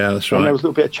in. Yeah, that's right. And there was a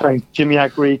little bit of change. Jimmy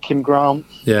Agri, Kim Grant.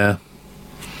 Yeah.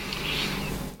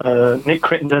 Nick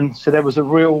Crittenden. So there was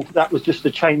that was just a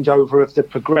changeover of the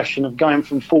progression of going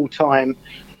from full-time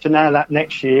to now that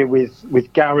next year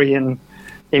with Gary and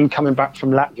him coming back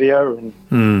from Latvia and,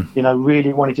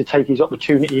 really wanting to take his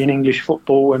opportunity in English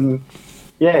football. And,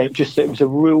 it was a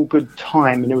real good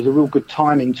time, and there was a real good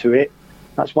timing to it.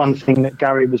 That's one thing that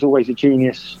Gary was always a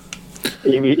genius.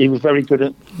 He was very good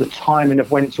at the timing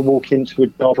of when to walk into a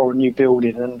job or a new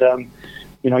building. And,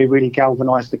 he really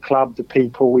galvanised the club, the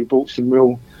people. We brought some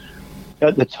real...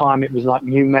 At the time, it was like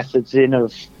new methods in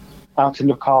of how to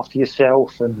look after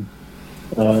yourself, and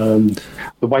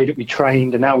the way that we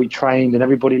trained and how we trained, and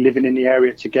everybody living in the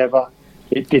area together.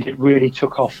 It really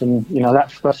took off, and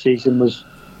that first season was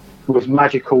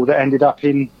magical. That ended up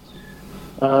in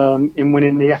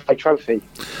winning the FA Trophy.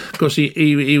 Of course,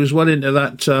 he was well into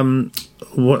that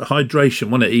hydration,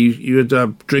 wasn't it? You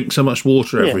would drink so much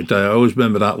water every day. I always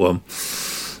remember that one.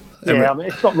 Yeah,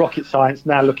 it's not rocket science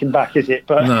now looking back, is it?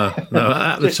 But no.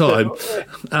 At the time,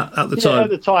 at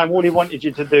the time, all he wanted you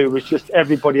to do was just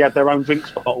everybody had their own drinks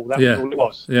bottle. That was all it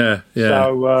was. Yeah.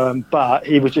 So, but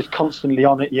he was just constantly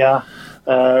on it. Yeah,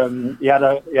 he had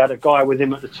a guy with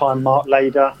him at the time, Mark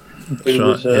Lader, who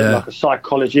was like a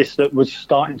psychologist that was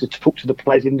starting to talk to the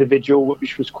players individual,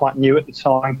 which was quite new at the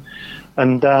time.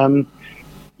 And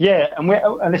we had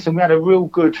a real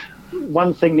good.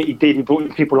 One thing that he did, he brought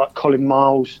in people like Colin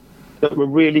Miles that were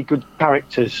really good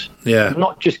characters. Yeah.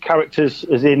 Not just characters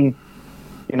as in,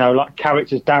 like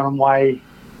characters, Darren Way,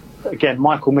 again,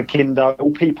 Michael McKindo,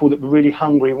 all people that were really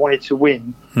hungry and wanted to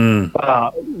win.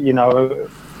 But,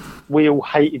 we all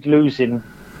hated losing.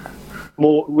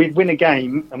 We'd win a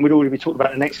game and we'd already be talking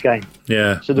about the next game.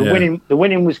 Yeah. So the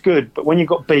winning was good, but when you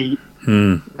got beat,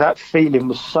 that feeling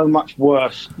was so much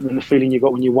worse than the feeling you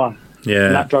got when you won. Yeah.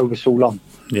 And that drove us all on.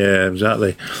 Yeah,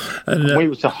 exactly. And it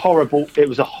was a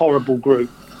horrible group.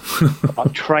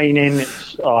 Like training, it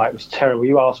was terrible.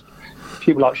 You asked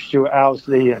people like Stuart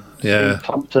Owsley and Steve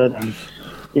Thompson, and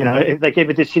if they gave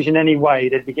a decision anyway,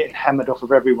 they'd be getting hammered off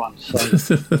of everyone. So.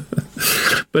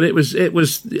 But it was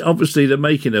obviously the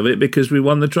making of it, because we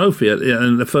won the trophy,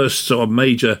 and the first sort of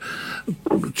major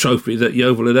trophy that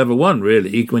Yeovil had ever won,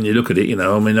 really, when you look at it.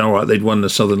 All right, they'd won the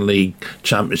Southern League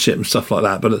Championship and stuff like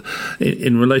that, but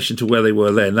in relation to where they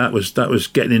were then, that was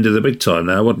getting into the big time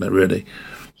now, wasn't it, really?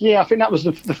 Yeah, I think that was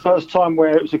the first time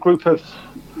where it was a group of,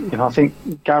 I think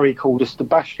Gary called us the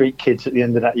Bash Street Kids at the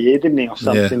end of that year, didn't he, or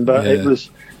something?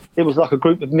 It was like a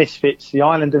group of misfits, the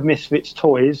Island of Misfits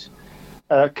toys,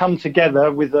 come together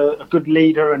with a good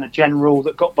leader and a general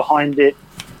that got behind it,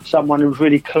 someone who was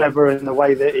really clever in the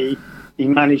way that he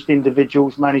managed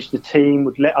individuals, managed the team,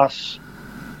 would let us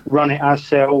run it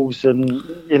ourselves, and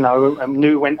and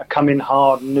knew when to come in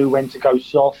hard and knew when to go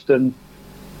soft. And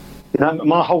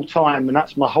my whole time, and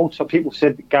that's my whole time. People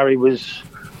said that Gary was.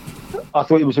 I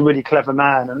thought he was a really clever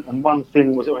man, and one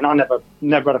thing was, I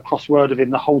never had a cross word of him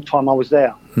the whole time I was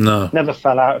there. No, never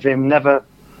fell out of him.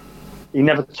 He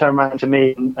never turned around to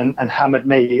me and hammered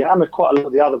me. He hammered quite a lot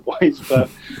of the other boys, but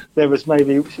there was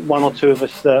maybe one or two of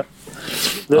us that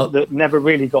never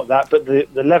really got that. But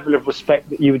the level of respect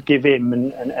that you would give him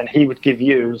and he would give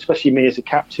you, especially me as a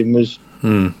captain, was,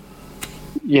 it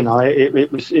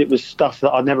was stuff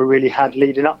that I never really had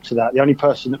leading up to that. The only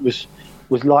person that was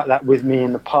like that with me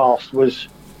in the past was,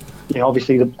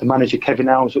 obviously the manager Kevin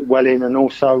Howells at Welling, and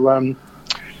also,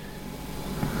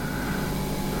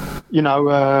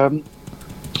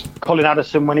 Colin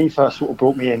Addison when he first sort of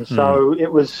brought me in. So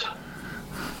it was.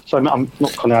 So I'm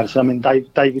not Colin Addison. I mean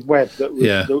David Webb, that was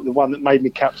the one that made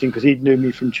me captain, because he knew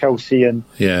me from Chelsea, and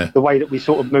the way that we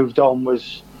sort of moved on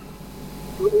was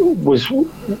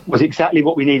exactly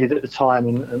what we needed at the time.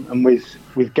 And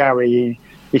with Gary,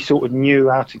 he sort of knew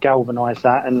how to galvanise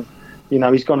that, and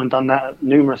he's gone and done that at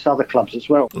numerous other clubs as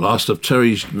well. Last of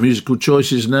Terry's musical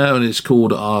choices now, and it's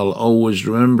called I'll Always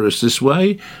Remember Us This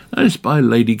Way, and it's by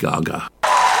Lady Gaga.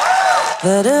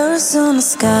 Letters on the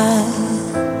sky,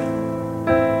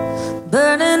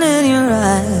 burning in your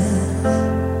eyes.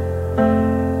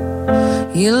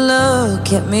 You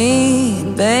look at me,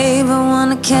 babe, I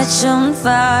wanna catch on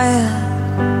fire.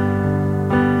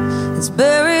 It's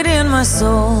buried in my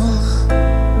soul,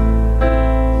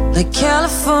 like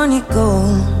California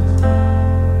gold.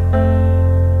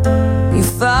 You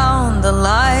found the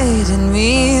light in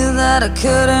me that I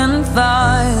couldn't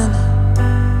find.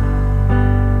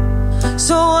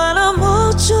 So when I'm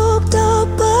all choked up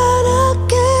but I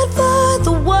can't find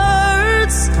the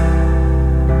words,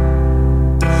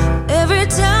 every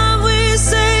time we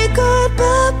say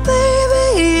goodbye,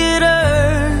 baby, it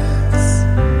hurts.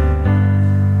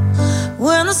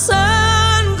 When the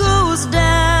sun goes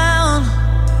down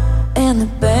and the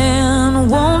band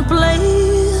won't play,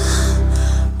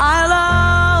 I'll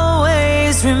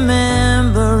always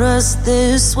remember us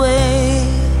this way.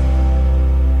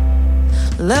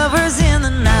 Lovers in the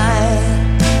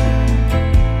night,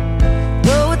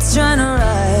 poets trying to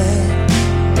write.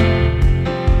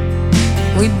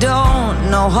 We don't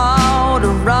know how to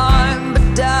rhyme,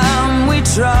 but damn, we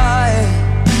try.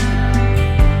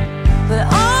 But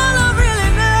all I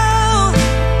really know,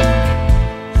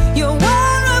 you're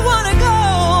where I wanna go.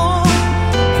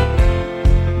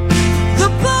 The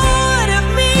part of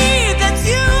me that's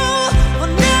you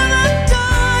will never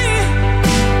die.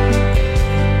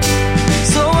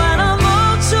 So when I'm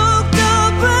all choked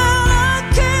up and I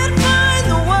can't find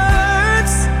the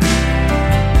words,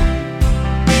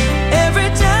 every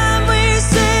time we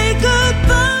say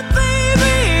goodbye,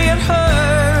 baby, it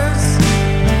hurts.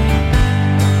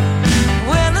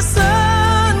 When the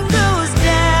sun goes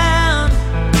down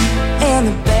and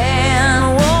the band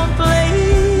won't play,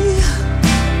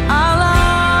 I'll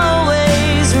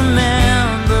always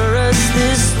remember us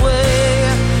this way.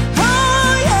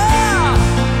 Oh yeah,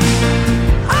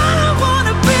 I don't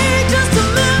wanna be just a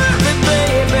memory,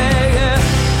 baby.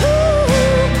 Ooh,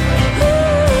 ooh,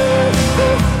 ooh,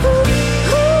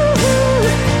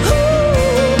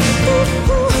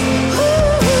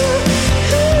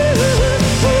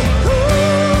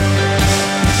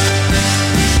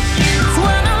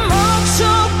 when I'm all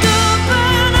choked up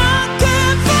and I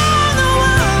can't find the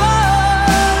words,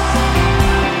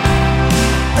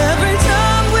 every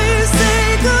time we say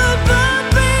goodbye,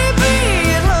 baby,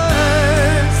 it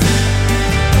hurts.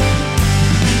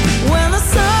 When the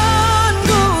sun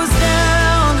goes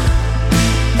down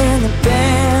and the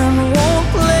band won't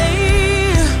play,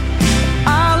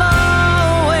 I'll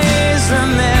always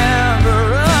remember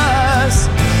us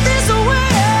this way.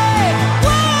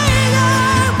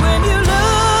 When you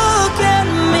look at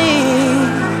me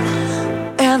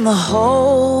and the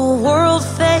whole world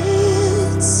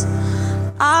fades,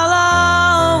 I'll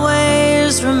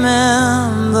always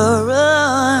remember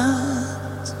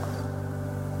us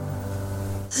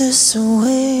this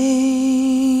way.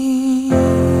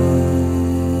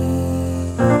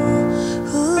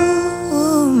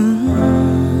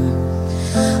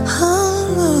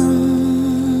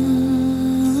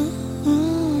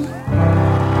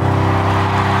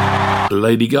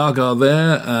 Lady Gaga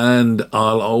there, and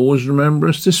I'll Always Remember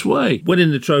Us This Way.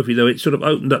 Winning the trophy, though, it sort of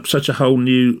opened up such a whole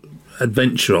new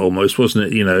adventure almost,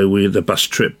 wasn't it? We had the bus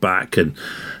trip back, and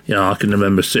I can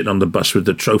remember sitting on the bus with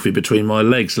the trophy between my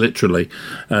legs, literally,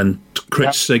 and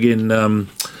Chris singing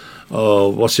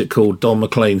what's it called, Don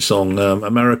McLean song,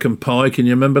 American Pie. Can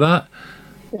you remember that?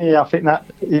 Yeah, I think that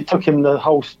it took him the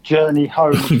whole journey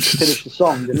home to finish the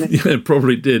song, didn't it? Yeah, it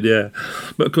probably did, yeah.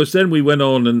 But of course, then we went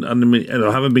on, and I mean,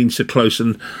 I haven't been so close.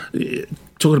 And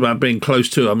talking about being close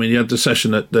to, I mean, you had the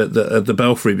session at the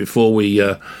Belfry before we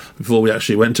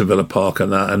actually went to Villa Park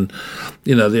and that, and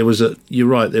there was you're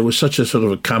right, there was such a sort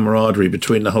of a camaraderie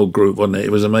between the whole group, wasn't it?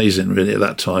 It was amazing, really, at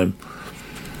that time.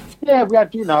 Yeah, we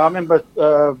had, I remember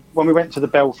when we went to the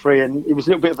Belfry, and it was a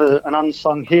little bit of an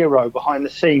unsung hero behind the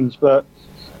scenes, but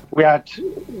we had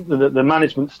the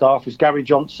management staff was Gary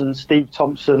Johnson, Steve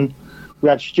Thompson, we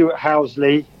had Stuart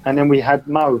Housley, and then we had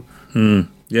Mo,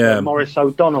 Maurice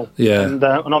O'Donnell, and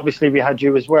obviously we had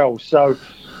you as well. So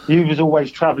you was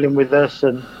always travelling with us,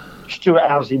 and Stuart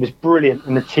Housley was brilliant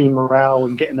in the team morale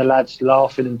and getting the lads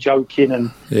laughing and joking,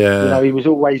 and he was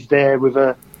always there with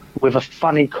a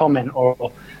funny comment,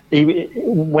 or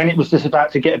when it was just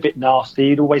about to get a bit nasty,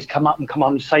 he'd always come up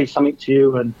and say something to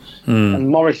you. And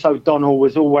Maurice O'Donnell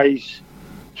was always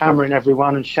hammering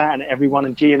everyone and shouting at everyone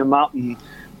and geeing them up. And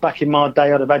back in my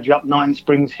day, I'd have had you up Nine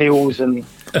Springs Hills, and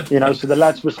so the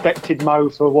lads respected Mo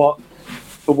for what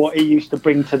he used to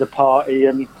bring to the party.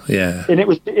 And it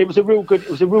was a real good.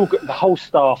 The whole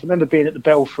staff. I remember being at the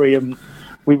Belfry, and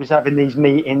we was having these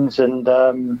meetings, and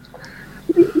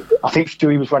I think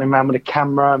Stewie was running around with a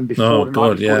camera, and before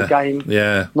the game,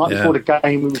 before the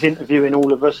game, we was interviewing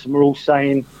all of us, and we're all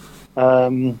saying,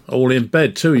 all in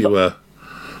bed too. You were.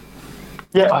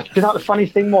 Yeah, the funny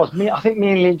thing was, I think me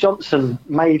and Lee Johnson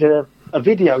made a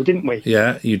video, didn't we?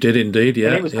 Yeah, you did indeed. Yeah,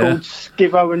 and it was called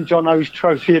Skivo and Jono's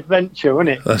Trophy Adventure,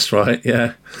 wasn't it? That's right.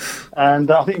 Yeah.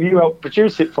 And I think you helped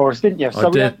produce it for us, didn't you? So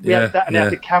we had that, and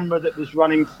had the camera that was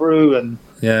running through,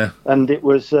 and it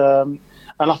was.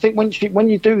 And I think when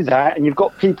you do that, and you've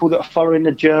got people that are following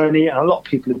the journey, and a lot of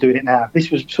people are doing it now. This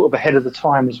was sort of ahead of the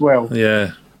time as well.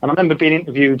 Yeah. And I remember being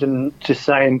interviewed and just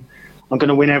saying, I'm going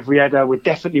to win every header. We're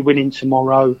definitely winning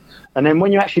tomorrow. And then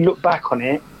when you actually look back on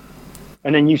it,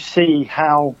 and then you see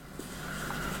how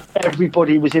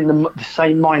everybody was in the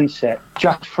same mindset,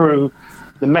 just through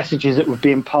the messages that were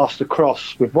being passed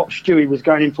across, with what Stewie was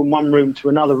going in from one room to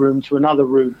another room to another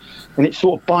room, and it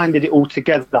sort of binded it all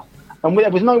together. And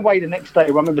there was no way the next day. I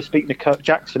remember speaking to Kirk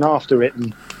Jackson after it,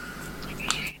 and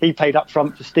he played up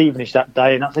front for Stevenage that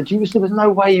day. And I said, there was no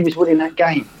way he was winning that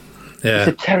game. I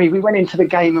said, Terry, we went into the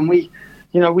game and we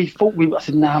thought I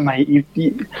said, no, mate,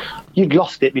 you'd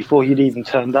lost it before you'd even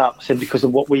turned up. I said, because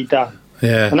of what we'd done.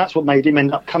 Yeah. And that's what made him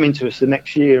end up coming to us the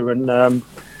next year. And no,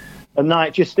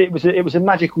 it was a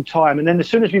magical time. And then as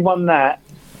soon as we won that,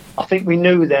 I think we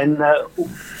knew then that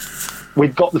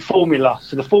we'd got the formula.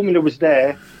 So the formula was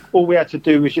there. All we had to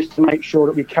do was just to make sure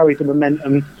that we carried the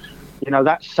momentum.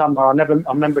 That summer, I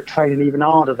remember training even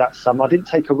harder that summer. I didn't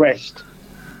take a rest.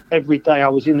 Every day I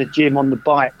was in the gym on the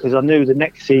bike, because I knew the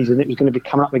next season it was going to be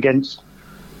coming up against,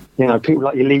 people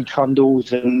like your Lee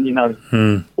Trundles and,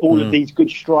 all of these good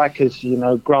strikers,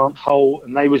 Grant Holt,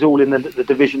 and they was all in the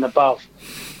division above.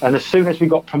 And as soon as we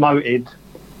got promoted,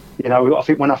 I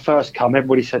think when I first come,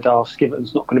 everybody said,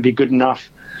 Skiverton's not going to be good enough.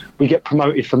 We get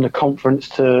promoted from the conference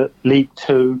to League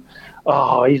Two.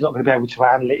 He's not going to be able to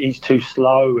handle it. He's too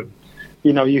slow. And,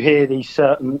 you hear these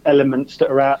certain elements that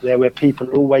are out there where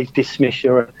people always dismiss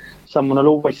you. Someone will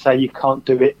always say you can't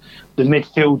do it. The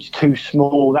midfield's too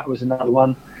small. That was another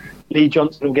one. Lee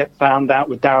Johnson will get found out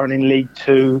with Darren in League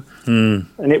Two.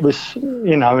 And it was,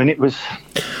 you're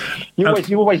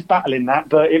always battling that,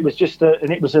 but it was just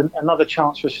another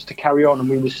chance for us to carry on. And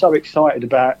we were so excited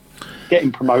about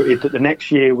getting promoted that the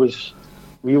next year we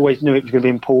always knew it was going to be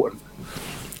important.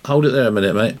 Hold it there a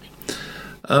minute, mate.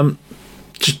 I'm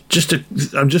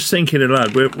just thinking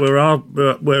aloud.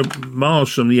 We're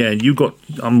miles from the end.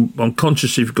 I'm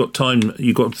conscious you've got time.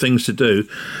 You've got things to do.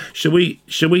 Should we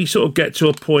sort of get to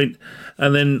a point,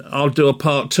 and then I'll do a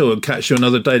part 2 and catch you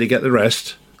another day to get the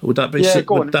rest? Would that be?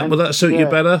 Would that suit you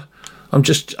better? I'm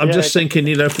just thinking,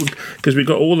 because we've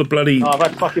got all the bloody. I've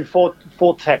had fucking four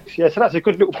texts. Yeah, so that's a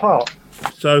good little part.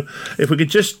 So if we could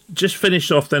just finish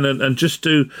off then and just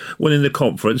do winning the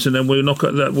conference, and then we'll knock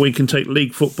at that. We can take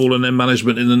league football and then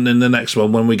management in the next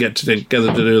one when we get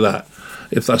together to do that.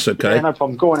 If that's okay. Yeah, no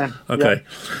problem. Go on then. Okay.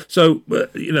 Yeah. So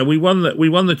we won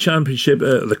the championship,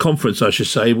 the conference, I should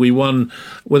say. We won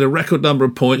with a record number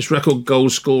of points, record goal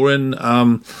scoring.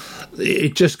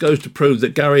 It just goes to prove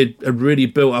that Gary had really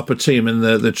built up a team, and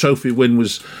the trophy win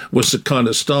was the kind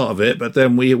of start of it. But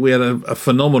then we had a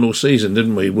phenomenal season,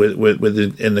 didn't we,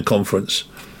 in the conference?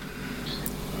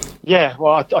 Yeah,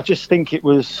 well, I just think it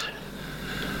was,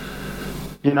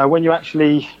 when you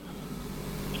actually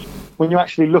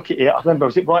look at it, I remember,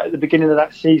 was it right at the beginning of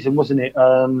that season, wasn't it?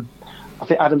 I I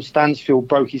think Adam Stansfield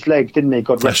broke his leg, didn't he?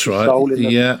 God rest That's his right. soul. In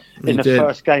the did.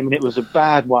 first game, and it was a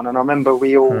bad one. And I remember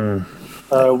we all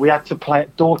we had to play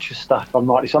at Dorchester, if I'm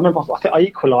right. So I remember I think I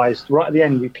equalised right at the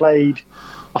end. We played,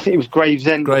 I think it was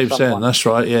Gravesend. Gravesend, that's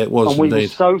right. Yeah, it was and we indeed. were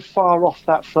so far off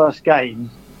that first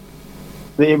game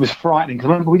that it was frightening. Because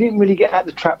I remember we didn't really get at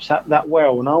the traps that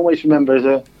well. And I always remember as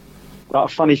a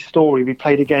funny story, we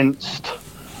played against.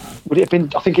 Would it have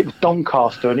been? I think it was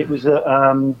Doncaster, and it was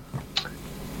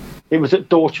at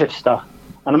Dorchester.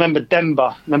 And I remember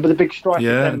Denver. Remember the big striker?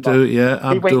 Yeah, Denver?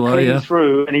 yeah. He went clean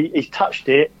through, and he touched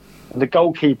it. And the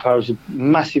goalkeeper was a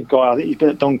massive guy. I think he's been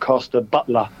at Doncaster,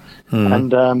 Butler.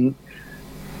 And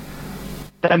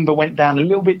Denver went down a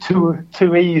little bit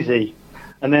too easy.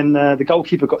 And then the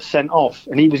goalkeeper got sent off,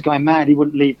 and he was going mad. He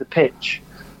wouldn't leave the pitch.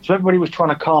 So everybody was trying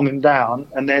to calm him down.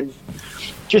 And then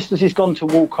just as he's gone to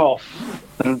walk off,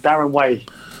 and Darren Way,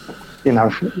 you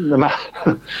know, no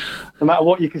matter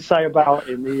what you can say about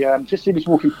him, just he was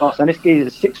walking past, and this guy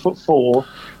is 6'4"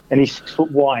 and he's 6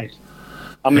 foot wide.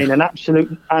 I mean, an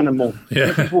absolute animal.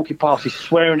 Yeah. He's walking past, he's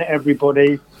swearing at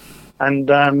everybody, and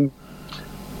Darren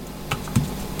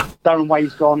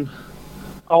Way's gone,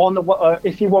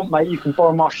 if you want, mate, you can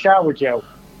borrow my shower gel.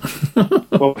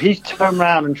 Well, he's turned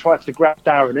around and tried to grab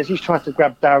Darren. As he's trying to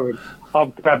grab Darren,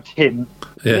 I've grabbed him.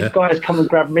 Yeah. This guy has come and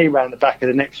grabbed me round the back of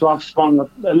the neck, so I've spun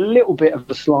a little bit of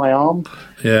the sly arm.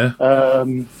 Yeah.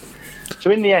 So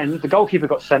in the end, the goalkeeper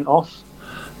got sent off,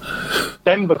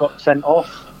 Denver got sent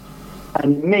off,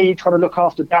 and me trying to look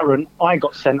after Darren, I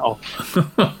got sent off.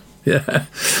 Yeah.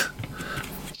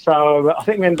 So I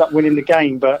think we ended up winning the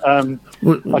game, but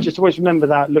I just always remember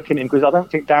that, looking at him, because I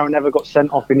don't think Darren ever got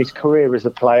sent off in his career as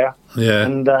a player. Yeah.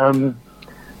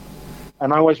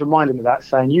 And I always remind him of that,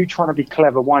 saying, you trying to be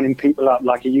clever, winding people up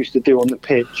like he used to do on the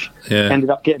pitch,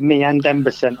 ended up getting me and Denver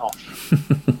sent off.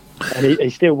 And he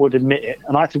still would admit it.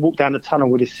 And I had to walk down the tunnel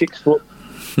with his 6 foot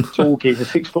tall geezer,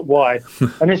 6 foot wide.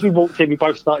 And as we walked in, we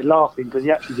both started laughing, because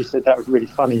he actually just said that was really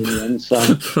funny in the end. So,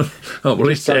 oh, well,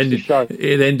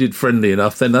 it ended friendly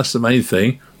enough, then that's the main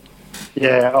thing.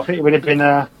 Yeah, I think it would have been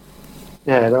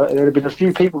there would have been a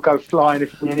few people go flying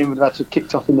if me and him would have had to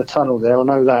kicked off in the tunnel there. I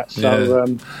know that. So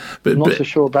I'm not so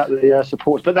sure about the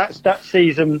supports. But that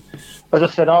season, as I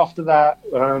said, after that,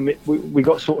 we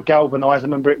got sort of galvanised. I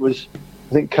remember it was,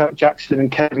 I think Kirk Jackson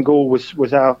and Kevin Gall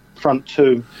was our front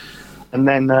two. And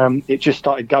then it just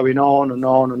started going on and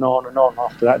on and on and on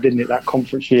after that, didn't it? That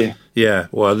conference year. Yeah,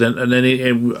 well, then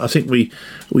I think we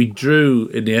drew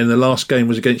in the end. The last game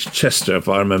was against Chester, if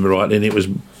I remember right, and it was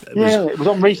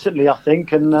on recently, I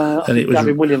think. And I think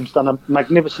Gavin Williams done a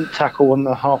magnificent tackle on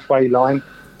the halfway line,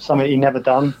 something he never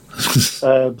done.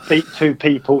 Beat 2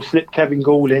 people, slipped Kevin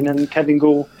Gall in, and Kevin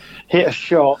Gall hit a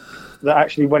shot that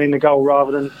actually went in the goal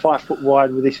rather than 5 foot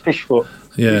wide with his fish foot.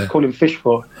 Yeah. We used to call him fish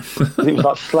foot. It was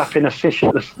like slapping a fish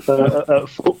at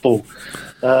football.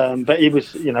 But he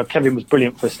was, Kevin was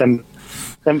brilliant for us. Them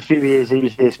few years he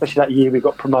was here, especially that year we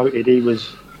got promoted. He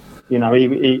was,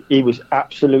 he was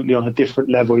absolutely on a different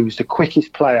level. He was the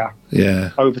quickest player.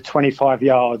 Yeah. Over 25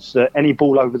 yards. Any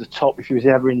ball over the top, if he was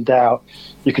ever in doubt,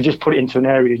 you could just put it into an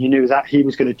area. You knew that he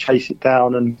was going to chase it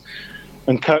down.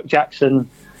 And Kirk Jackson,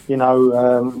 him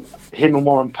and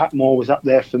Warren Patmore was up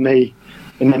there for me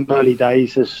in them early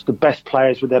days as the best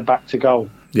players with their back to goal.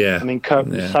 Yeah. I mean, Kirk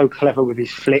was so clever with his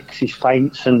flicks, his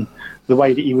feints, and the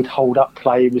way that he would hold up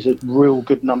play. He was a real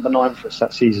good number 9 for us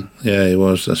that season. Yeah, he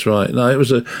was. That's right. No, it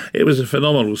was a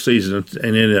phenomenal season,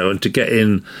 and to get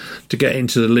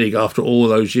into the league after all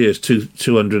those years,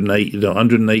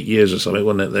 108 years or something,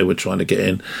 wasn't it? They were trying to get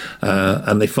in,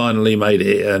 and they finally made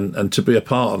it. And to be a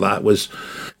part of that was,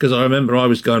 because I remember I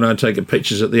was going around taking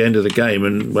pictures at the end of the game,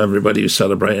 and everybody was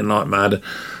celebrating like mad.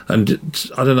 And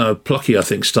I don't know, Plucky, I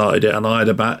think, started it, and I had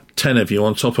about 10 of you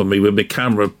on top of me with my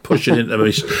camera pushing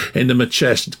into my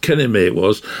chest, killing me. It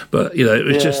was, but it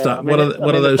was just that one of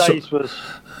those days was.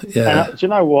 Yeah. Do you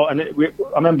know what? And I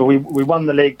remember we won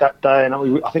the league that day, and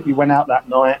I think we went out that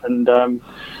night, and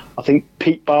I think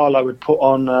Pete Barlow had put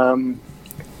on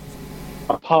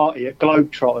a party at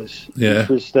Globetrotters, which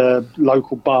was the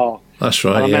local bar. That's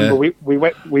right. And I remember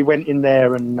we went in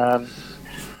there, and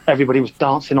everybody was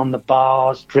dancing on the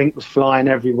bars, drink was flying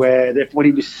everywhere,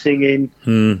 everybody was singing.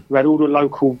 We had all the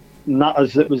local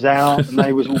nutters that was out, and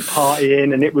they was all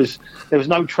partying, and there was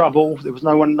no trouble, there was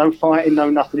no fighting, no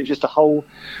nothing. It was just a whole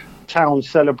town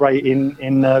celebrating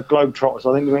in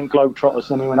Globetrotters. I think we went Globetrotters,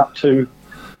 then we went up to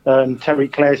Terry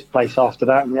Clare's place after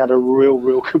that, and we had a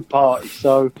real good party.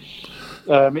 So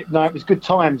it was good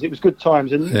times. It was good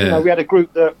times, and we had a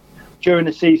group that during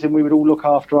the season we would all look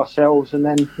after ourselves, and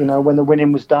then when the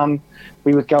winning was done,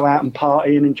 we would go out and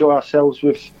party and enjoy ourselves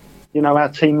with our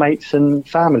teammates and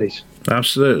families.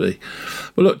 Absolutely.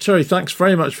 Well, look, Terry, thanks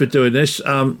very much for doing this.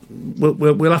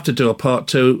 We'll have to do a part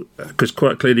 2 because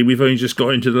quite clearly we've only just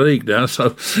got into the league now,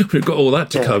 so we've got all that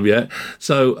to come yet.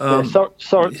 So,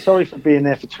 sorry for being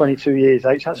there for 22 years,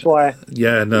 H. That's why.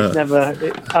 Yeah, no.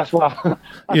 That's why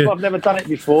I've never done it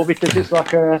before, because it's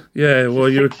like a. Yeah, well,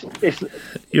 you're a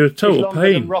total it's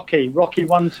pain. Than Rocky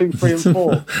 1, 2, 3, and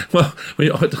 4. Well, I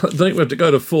don't think we have to go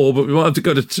to 4, but we might have to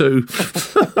go to 2.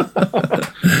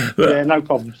 Yeah, no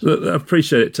problems. I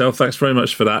appreciate it, Tel. Thanks very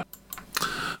much for that.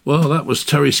 Well, that was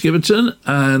Terry Skiverton,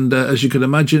 and as you can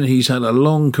imagine, he's had a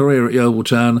long career at Yeovil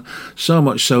Town, so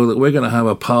much so that we're going to have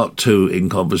a part 2 in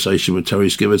conversation with Terry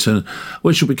Skiverton,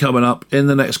 which will be coming up in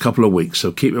the next couple of weeks.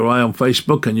 So keep your eye on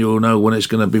Facebook and you'll know when it's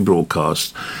going to be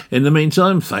broadcast. In the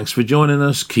meantime, thanks for joining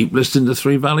us. Keep listening to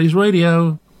Three Valleys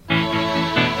Radio.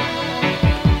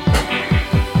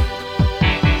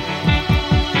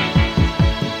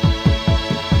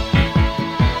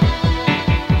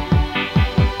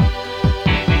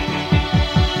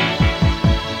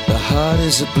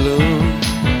 Is a balloon,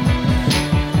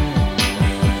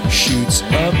 shoots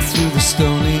up through the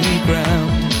stony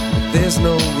ground. There's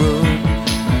no room,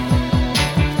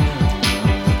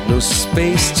 no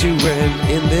space to rent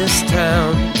in this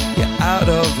town. You're out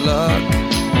of luck,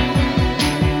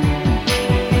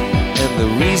 and the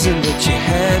reason that you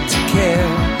had to care,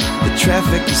 the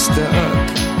traffic is stuck,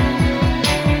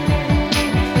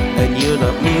 and you're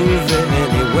not moving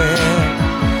anywhere.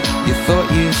 You thought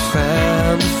you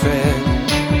found a friend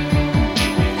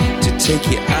to take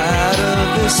you out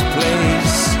of this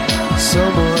place,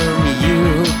 someone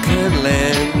you can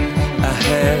lend a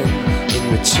hand in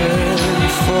return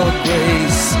for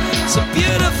grace. So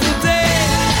beautiful.